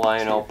original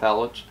Lionel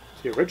pellets.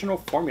 The original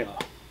formula.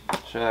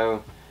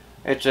 So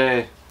it's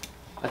I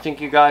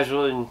think you guys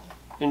will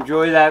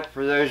enjoy that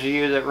for those of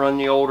you that run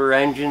the older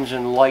engines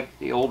and like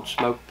the old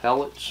smoke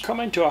pellets. Come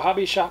into a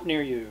hobby shop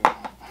near you.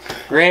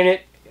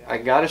 Granted, I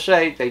gotta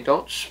say, they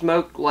don't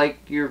smoke like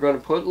you're going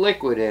to put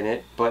liquid in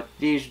it, but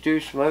these do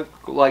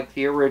smoke like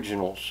the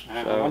originals.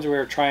 The ones we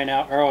were trying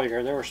out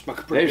earlier, they were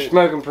smoking pretty good. They're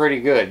smoking pretty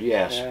good,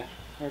 yes. Yeah,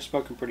 they're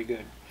smoking pretty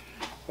good.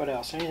 What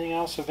else? Anything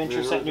else of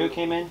interest that new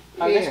came in?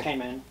 Oh, yeah. This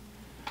came in.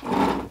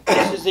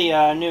 This is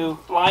the new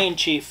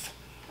LionChief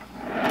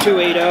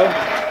 280.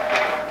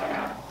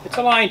 It's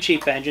a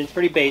LionChief engine. It's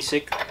pretty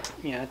basic.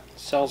 You know, it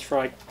sells for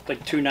like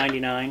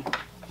 $2.99.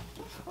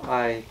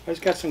 It's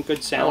got some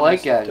good sound. I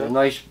like that. A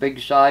nice big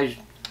size.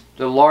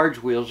 The large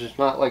wheels. It's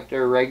not like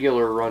their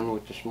regular run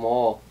with the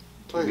small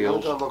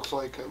wheels. What that looks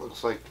like? It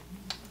looks like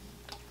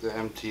the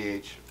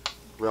MTH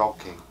Rail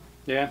King.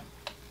 Yeah.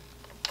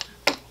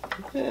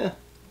 Yeah.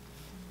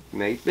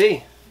 Might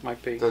be.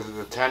 Might be. Does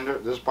the tender?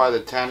 This by the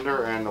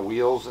tender and the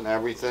wheels and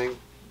everything.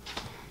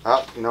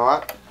 Oh, you know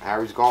what?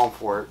 Harry's going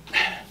for it.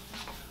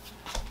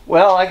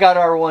 Well, I got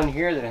our one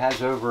here that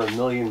has over 1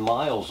 million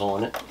miles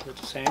on it. Is it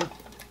the same?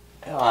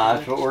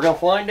 That's what we're going to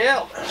find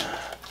out.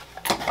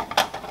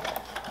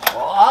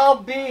 Well,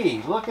 I'll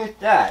be. Look at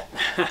that.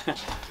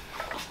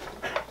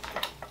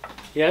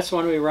 Yeah, that's the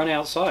one we run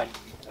outside.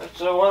 That's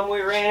the one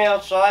we ran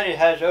outside. It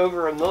has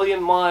over 1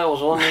 million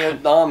miles on the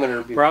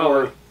odometer before.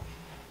 Probably.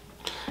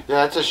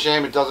 Yeah, it's a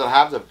shame it doesn't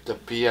have the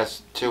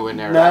PS2 in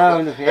there.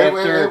 No,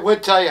 it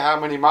would tell you how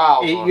many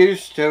miles. It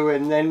used to,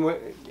 and then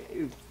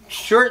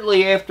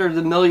shortly after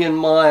the 1 million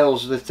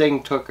miles, the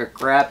thing took a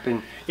crap,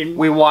 and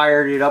we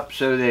wired it up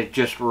so that it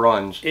just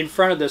runs. In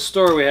front of the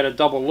store, we had a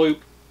double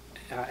loop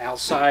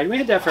outside. We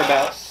had that for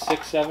about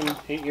 6, 7,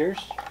 8 years.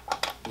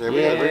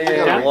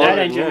 That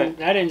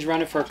engine's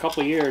running for a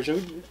couple of years.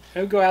 It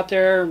would go out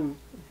there. And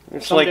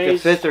it's like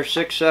days, the 5th or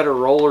 6th set of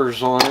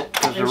rollers on it,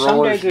 because the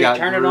rollers some days got we'd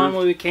turn it on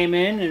when we came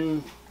in,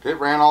 and it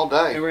ran all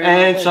day.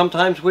 And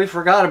sometimes we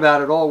forgot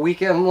about it all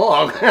weekend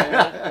long.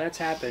 Yeah, that's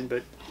happened,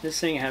 but this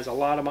thing has a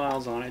lot of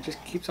miles on it. It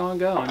just keeps on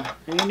going.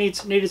 And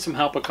it needed some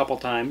help a couple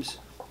times.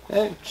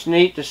 It's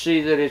neat to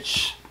see that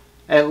it's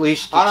at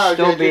least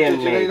still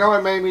being made. You know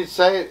what made me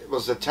say it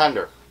was the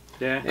tender.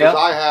 Yeah. Because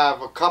I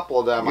have a couple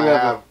of them.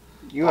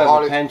 You have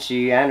a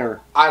Penske N.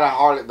 I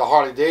had the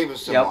Harley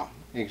Davidson one.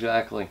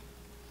 Exactly.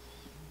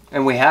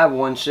 And we have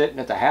one sitting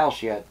at the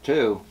house yet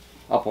too,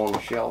 up on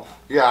the shelf.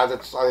 Yeah, I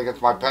think it's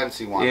my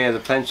Penske one. Yeah, the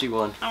Penske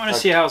one. I want to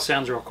see how it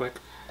sounds real quick.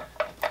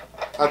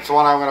 That's the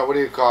one I'm gonna. What do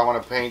you call? I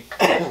want to paint,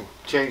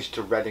 change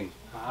to Reading.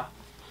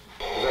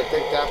 Because I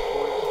think that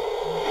point.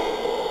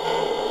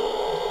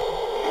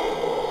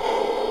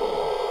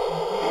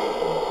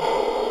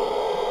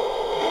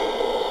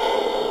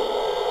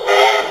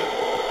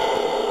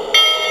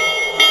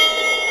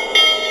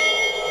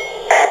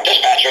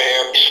 Dispatcher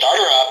here. Start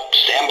her up.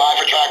 Stand by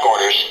for track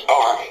orders.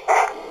 Over.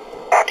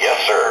 Yes,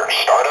 sir.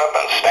 Start up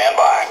and stand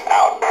by.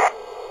 Out.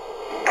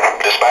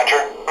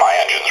 Dispatcher, my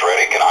engine's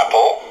ready. Can I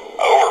pull?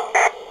 Over.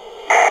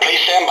 Please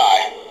stand by.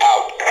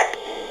 Out.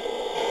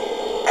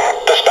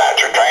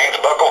 Dispatcher, trains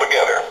buckle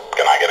together.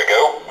 Can I get a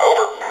go?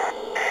 Over.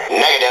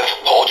 Negative.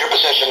 Hold your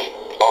position.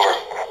 Over.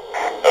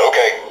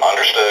 Okay,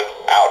 understood.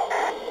 Out.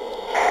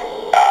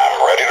 I'm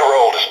ready to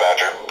roll,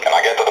 dispatcher. Can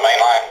I get to the main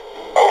line?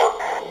 Over.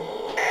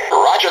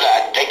 Roger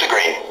that. Take the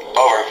green.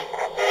 Over.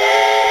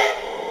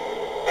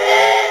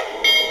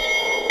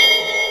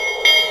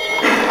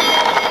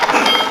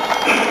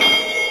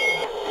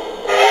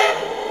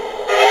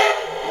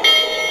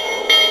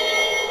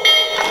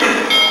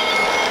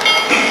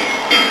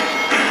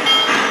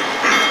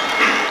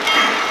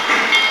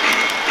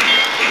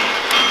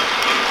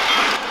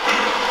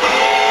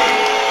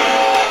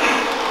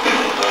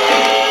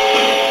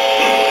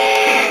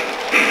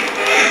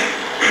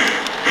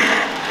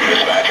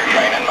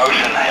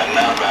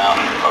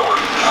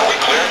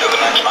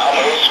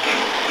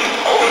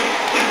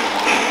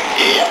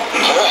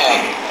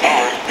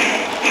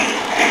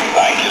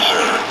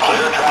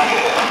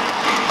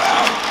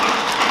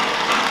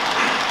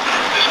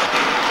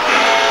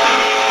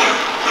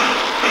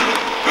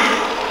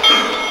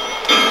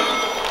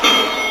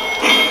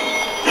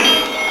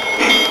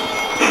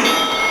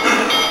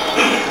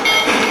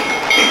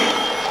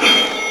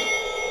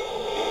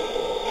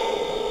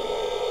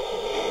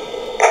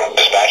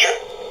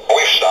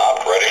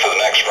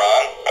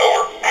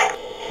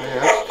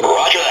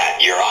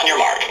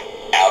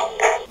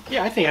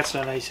 That's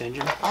a nice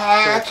engine.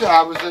 Actually,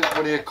 I was in,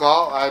 what do you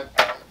call? A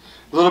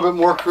little bit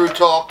more crew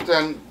talk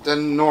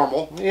than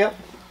normal. Yep.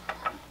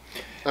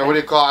 And what do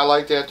you call? I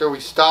liked after we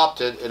stopped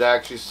it. It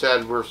actually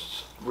said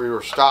we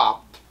were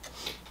stopped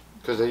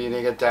because they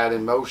didn't get that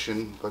in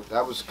motion. But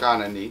that was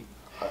kind of neat.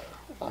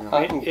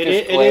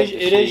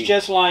 It is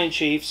just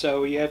LionChief,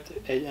 so you have to,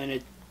 and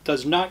it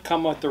does not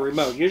come with the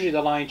remote. Usually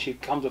the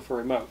LionChief comes with a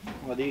remote.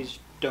 Well, these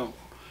don't.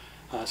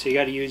 So you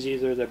got to use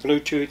either the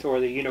Bluetooth or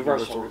the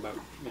universal remote.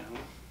 You know.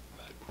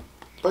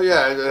 But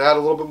yeah, it had a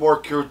little bit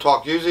more crude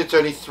talk. Usually it's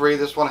only 3.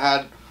 This one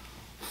had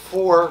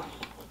 4.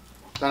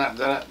 Then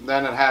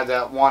it had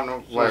that one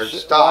where it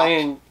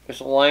stopped. It's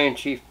a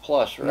LionChief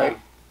Plus, right?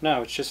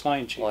 No, it's just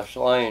LionChief. Plus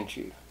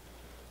LionChief.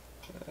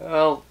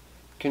 Well,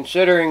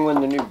 considering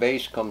when the new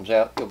base comes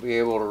out, you'll be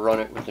able to run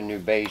it with the new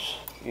base,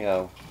 you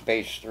know,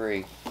 base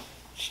 3.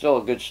 It's still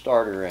a good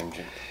starter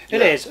engine.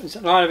 It is.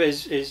 A lot of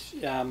it is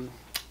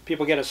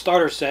people get a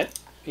starter set,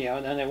 you know,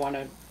 and then they want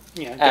to,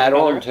 you know, add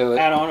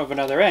on of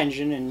another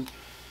engine,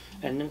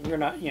 and you're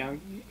not, you know,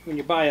 when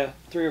you buy a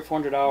 $300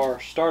 or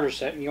 $400 starter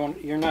set,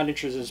 you're not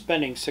interested in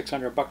spending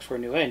 $600 for a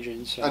new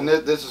engine. So. And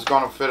this is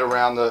going to fit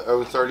around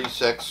the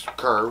 036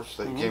 curves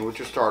that came with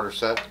your starter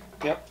set.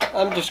 Yep.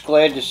 I'm just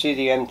glad to see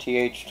the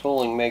MTH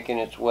tooling making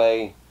its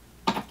way,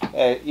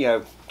 you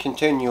know,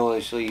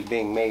 continuously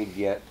being made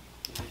yet.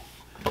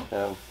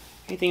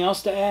 Anything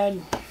else to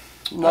add?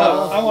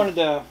 No. I wanted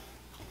to.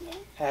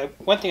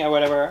 One thing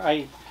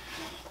online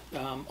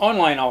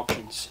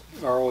auctions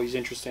are always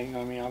interesting.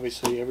 I mean,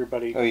 obviously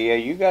everybody. Oh yeah,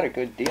 you got a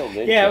good deal,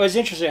 didn't you? Yeah, it was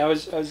interesting. I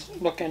was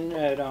looking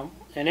at an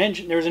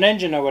engine. There was an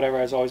engine or whatever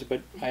as always,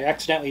 but I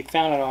accidentally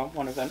found it on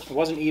one of them. It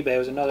wasn't eBay. It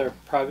was another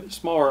private,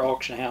 smaller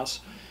auction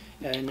house.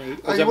 And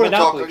it was you want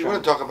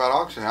to talk about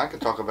auction? I could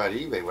talk about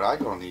eBay. Would I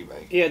go on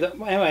eBay? Yeah.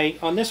 Anyway,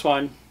 on this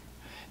one,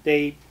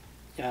 they.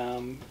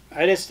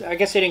 I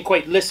guess they didn't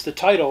quite list the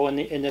title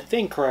in the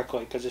thing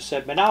correctly because it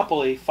said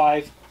Monopoly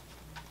 5.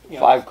 You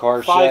know,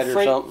 5-car set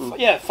or something.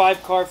 Yeah,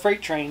 5-car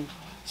freight train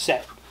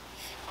set.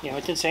 You know,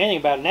 it didn't say anything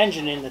about an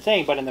engine in the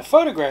thing, but in the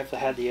photograph that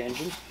had the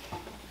engine.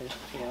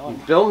 You know,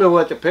 Bill knew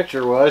what the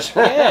picture was.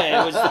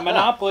 Yeah, it was the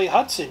Monopoly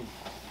Hudson.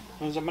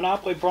 It was a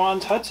Monopoly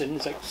bronze Hudson.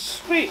 It's like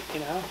sweet, you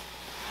know.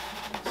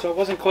 So it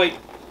wasn't quite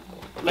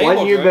labeled.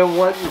 One you've been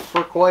wanting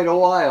for quite a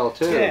while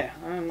too. Yeah,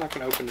 I'm not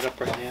going to open it up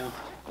right now.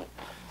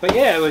 But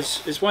yeah,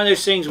 it's one of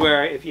those things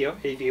where if you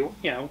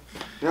know.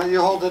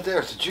 You hold it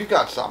there. Since you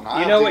got something.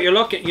 You know what you're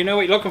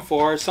looking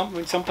for.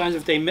 Something. Sometimes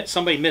if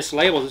somebody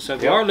mislabels it, so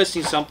if you are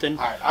listing something.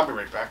 All right, I'll be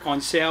right back.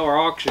 On sale or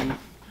auction,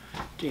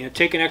 you know,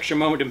 take an extra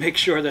moment to make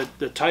sure that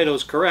the title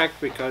is correct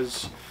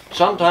because.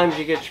 Sometimes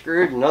you get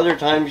screwed, and other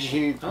times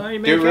you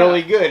do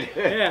really good.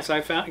 Yeah,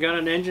 so got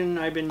an engine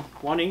I've been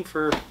wanting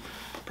for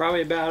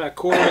probably about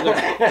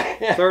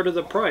a third of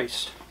the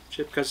price,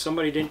 just because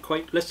somebody didn't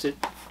quite list it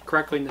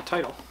correctly in the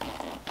title.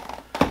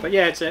 But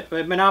yeah, it's a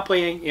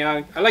Monopoly. You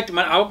know, I like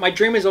my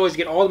dream is always to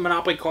get all the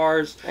Monopoly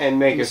cars and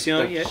make a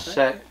ceiling,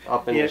 set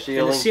up in the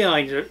ceiling. In the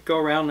ceiling to go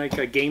around like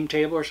a game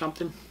table or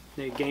something,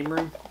 a game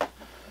room.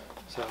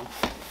 So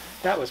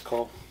that was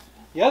cool.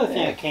 The other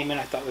thing that came in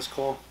I thought was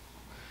cool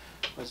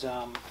was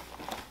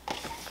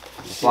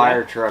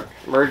fire truck,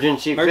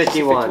 emergency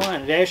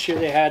 51. Last year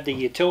they had the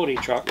utility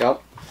truck.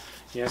 Yep.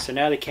 Yeah, so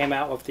now they came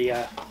out with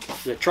the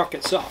truck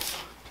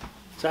itself.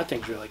 So that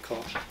thing's really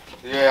cool.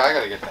 Yeah, I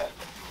gotta get that.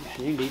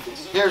 Yeah, you need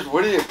this. Here's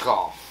what do you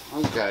call?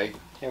 Okay.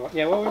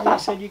 Yeah, what was it you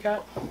said you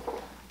got?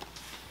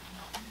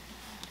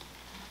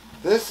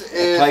 This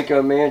is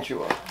Tyco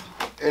Mantua.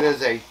 It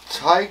is a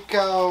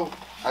Tyco,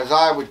 as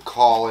I would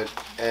call it,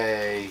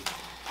 a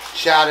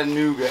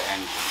Chattanooga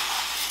engine.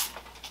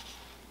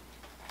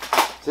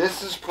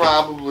 This is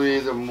probably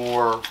the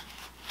more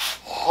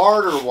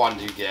harder one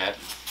to get,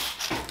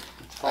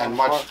 and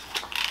much.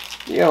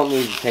 You don't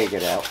need to take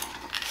it out.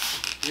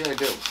 Yeah, I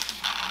do.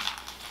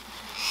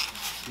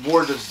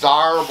 More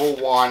desirable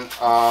one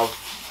of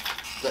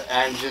the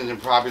engines,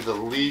 and probably the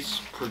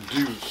least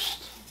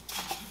produced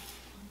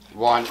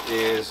one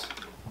is.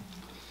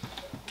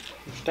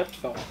 Your steps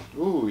fell.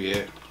 Ooh,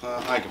 yeah,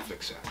 I can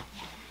fix that.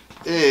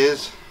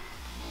 Is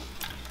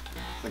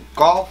the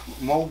Golf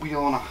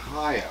Mobile in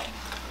Ohio.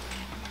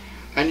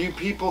 And you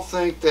people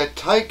think that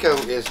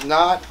Tyco is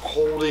not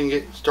holding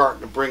it,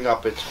 starting to bring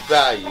up its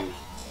value.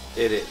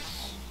 It is.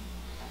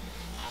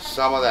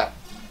 Some of that.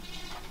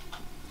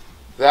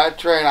 That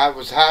train,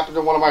 happened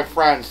to one of my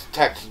friends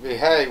texted me,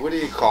 hey, what do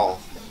you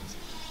call?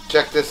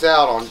 Check this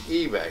out on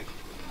eBay.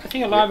 I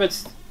think a lot of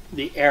it's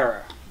the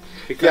era.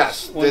 Because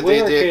yes, when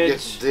we were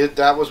kids,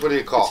 that was what do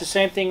you call? It's the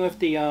same thing with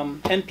the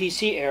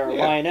MPC era,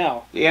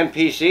 Lionel. The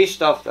MPC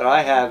stuff that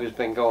I have has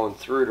been going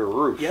through the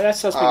roof. Yeah, that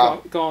stuff's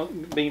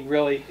been being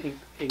really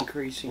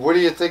increasing. What do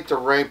you think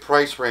the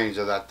price range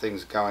of that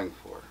thing's going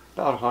for?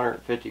 About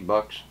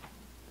 $150.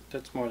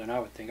 That's more than I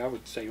would think. I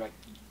would say like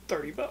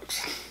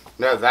 $30.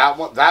 No,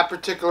 that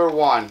particular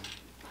one,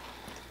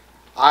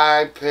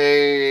 I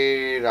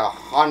paid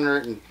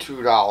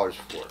 $102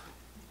 for.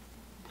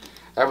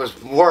 That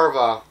was more of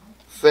a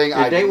thing.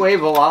 Did they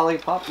wave a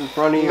lollipop in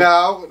front of you?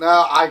 No,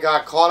 I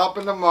got caught up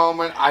in the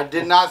moment. I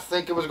did not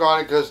think it was going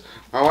to, because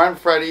my friend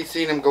Freddie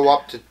seen him go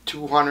up to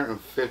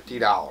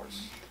 $250.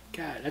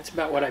 God, that's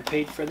about what I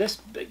paid for this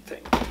big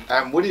thing.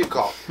 And what do you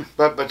call it?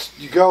 but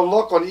you go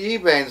look on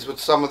eBay with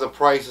some of the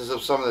prices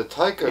of some of the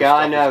Tyco stuff. Yeah,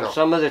 I know.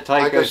 Some of the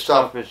Tyco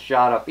stuff is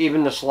shot up.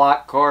 Even the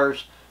slot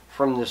cars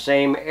from the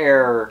same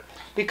era.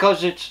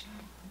 Because it's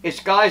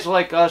guys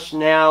like us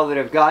now that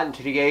have gotten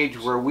to the age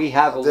where we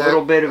have a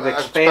little bit of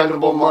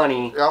expendable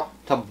money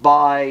to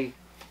buy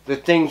the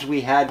things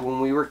we had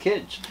when we were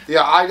kids.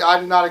 Yeah, I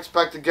did not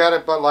expect to get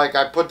it, but like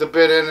I put the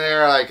bid in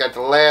there like at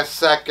the last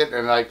second,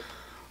 and like,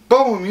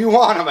 boom, you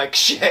won. I'm like,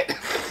 shit.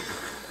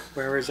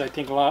 Whereas I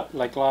think a lot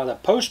of the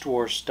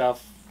post-war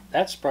stuff,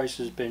 that price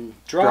has been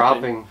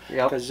dropping.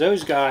 Yep. Because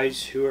those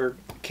guys who are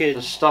kids,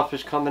 The stuff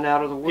is coming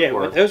out of the yeah,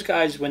 woodwork. those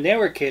guys when they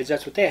were kids,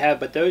 that's what they have.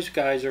 But those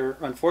guys are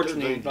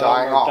unfortunately They're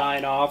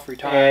dying off.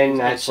 retiring, And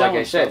that's like I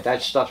selling said, stuff.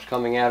 that stuff's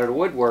coming out of the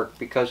woodwork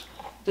because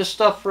the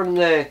stuff from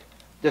the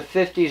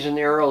 50s and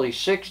the early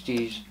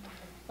 60s,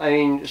 I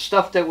mean,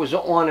 stuff that was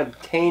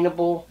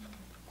unobtainable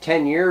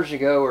 10 years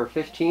ago or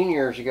 15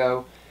 years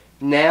ago,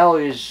 now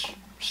is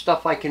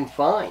stuff I can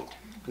find.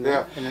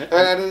 Yeah, and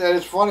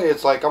it's funny.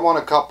 It's like I'm on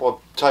a couple of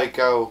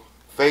Tyco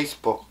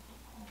Facebook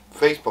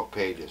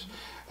pages,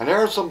 and there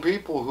are some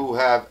people who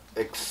have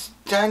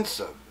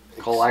extensive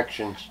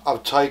Collections.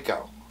 of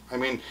Tyco. I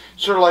mean,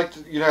 sort of like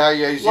you know how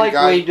you see Like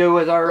guys we do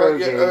with our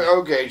O-gauge.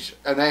 O-gauge,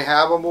 and they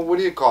have them. Well, what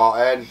do you call?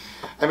 And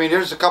I mean,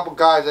 there's a couple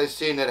guys I've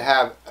seen that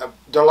have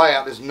their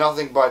layout is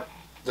nothing but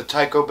the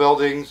Tyco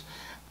buildings,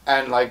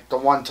 and like the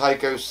one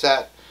Tyco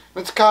set.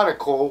 It's kind of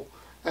cool.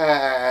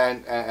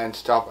 And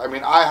stuff. I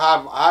mean, I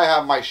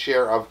have my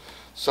share of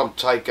some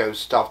Tyco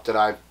stuff that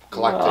I've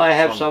collected. Well, I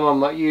have some of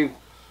my, you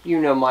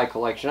know my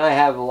collection. I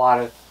have a lot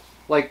of,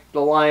 like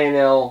the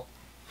Lionel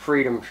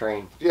Freedom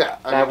Train. Yeah.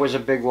 That was a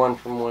big one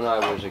from when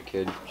I was a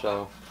kid.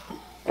 So,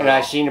 and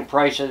I seen the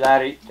price of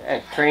that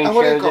at train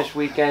show this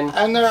weekend.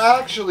 And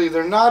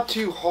they're not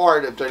too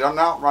hard if they're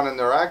not running.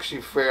 They're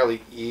actually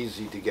fairly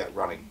easy to get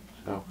running.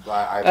 Oh.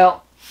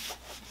 Well,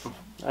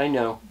 I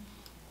know.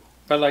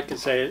 But like I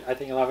say, I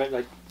think a lot of it,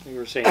 like you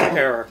were saying,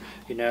 error,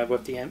 you know,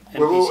 with the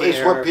MPC it's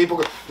error. what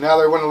people now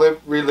they want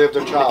to relive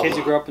their The childhood. kids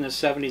who grew up in the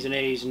 70s and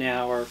 80s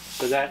now are,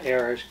 so that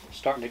era is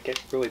starting to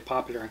get really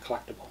popular and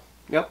collectible.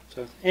 Yep.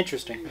 So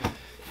interesting.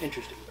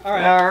 Interesting. All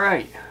right. All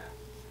right.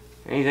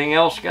 Anything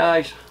else,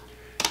 guys?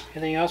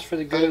 Anything else for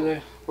the good of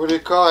the... What do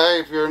you call?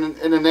 Hey, if you're in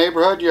the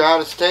neighborhood, you're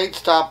out of state,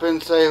 stop in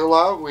and say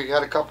hello. We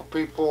got a couple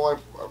people.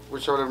 I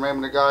wish I would have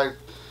remembered the guy.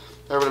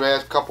 Over the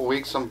past couple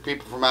weeks, some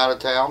people from out of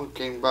town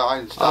came by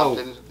and stopped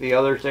in. The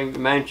other thing to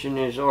mention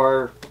is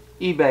our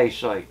eBay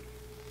site.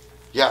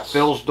 Yes.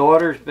 Bill's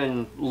daughter's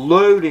been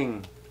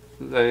loading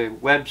the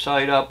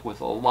website up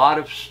with a lot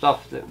of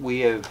stuff that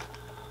we have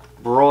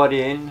brought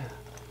in,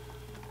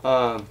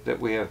 that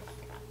we have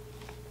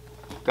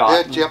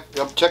gotten.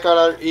 Yep. Check out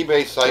our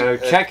eBay site. So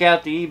check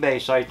out the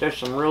eBay site. There's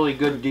some really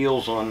good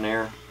deals on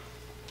there.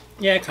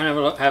 Yeah, kind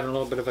of having a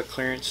little bit of a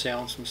clearance sale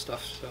and some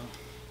stuff, so...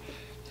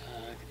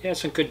 yeah,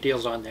 some good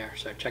deals on there,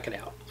 so check it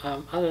out.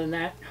 Other than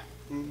that,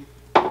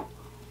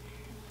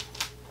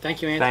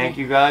 thank you, Anthony. Thank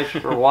you guys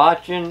for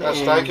watching. Yes,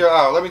 thank you.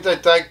 Oh, let me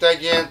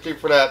thank you, Anthony,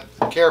 for that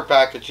care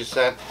package you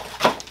sent.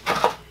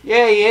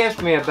 Yeah, he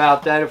asked me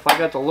about that if I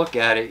got to look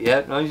at it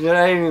yet, and I said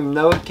I didn't even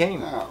know it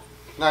came.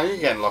 No, you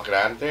can't look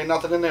at it. There ain't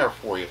nothing in there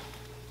for you.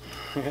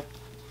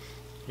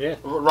 Yeah.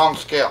 Wrong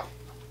scale.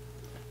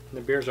 The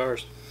beer's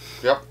ours.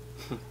 Yep.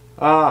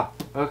 Ah,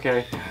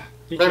 okay.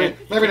 Maybe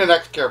the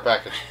next care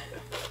package.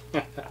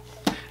 All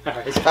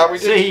right. We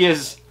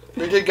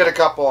did get a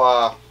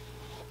couple.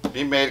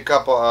 He made a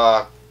couple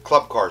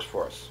club cars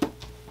for us.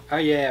 Oh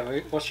yeah,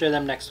 we'll share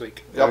them next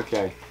week. Yep.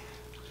 Okay.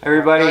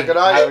 Everybody, Good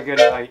night. have a good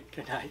night.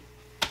 Good night.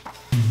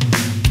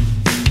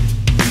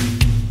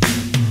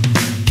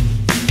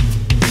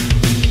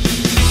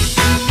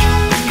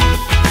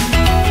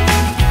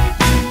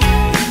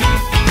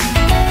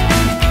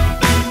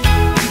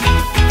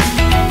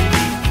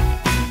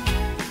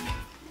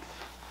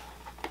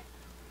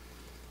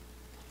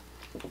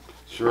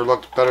 Sure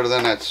looked better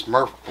than that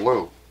Smurf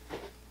blue.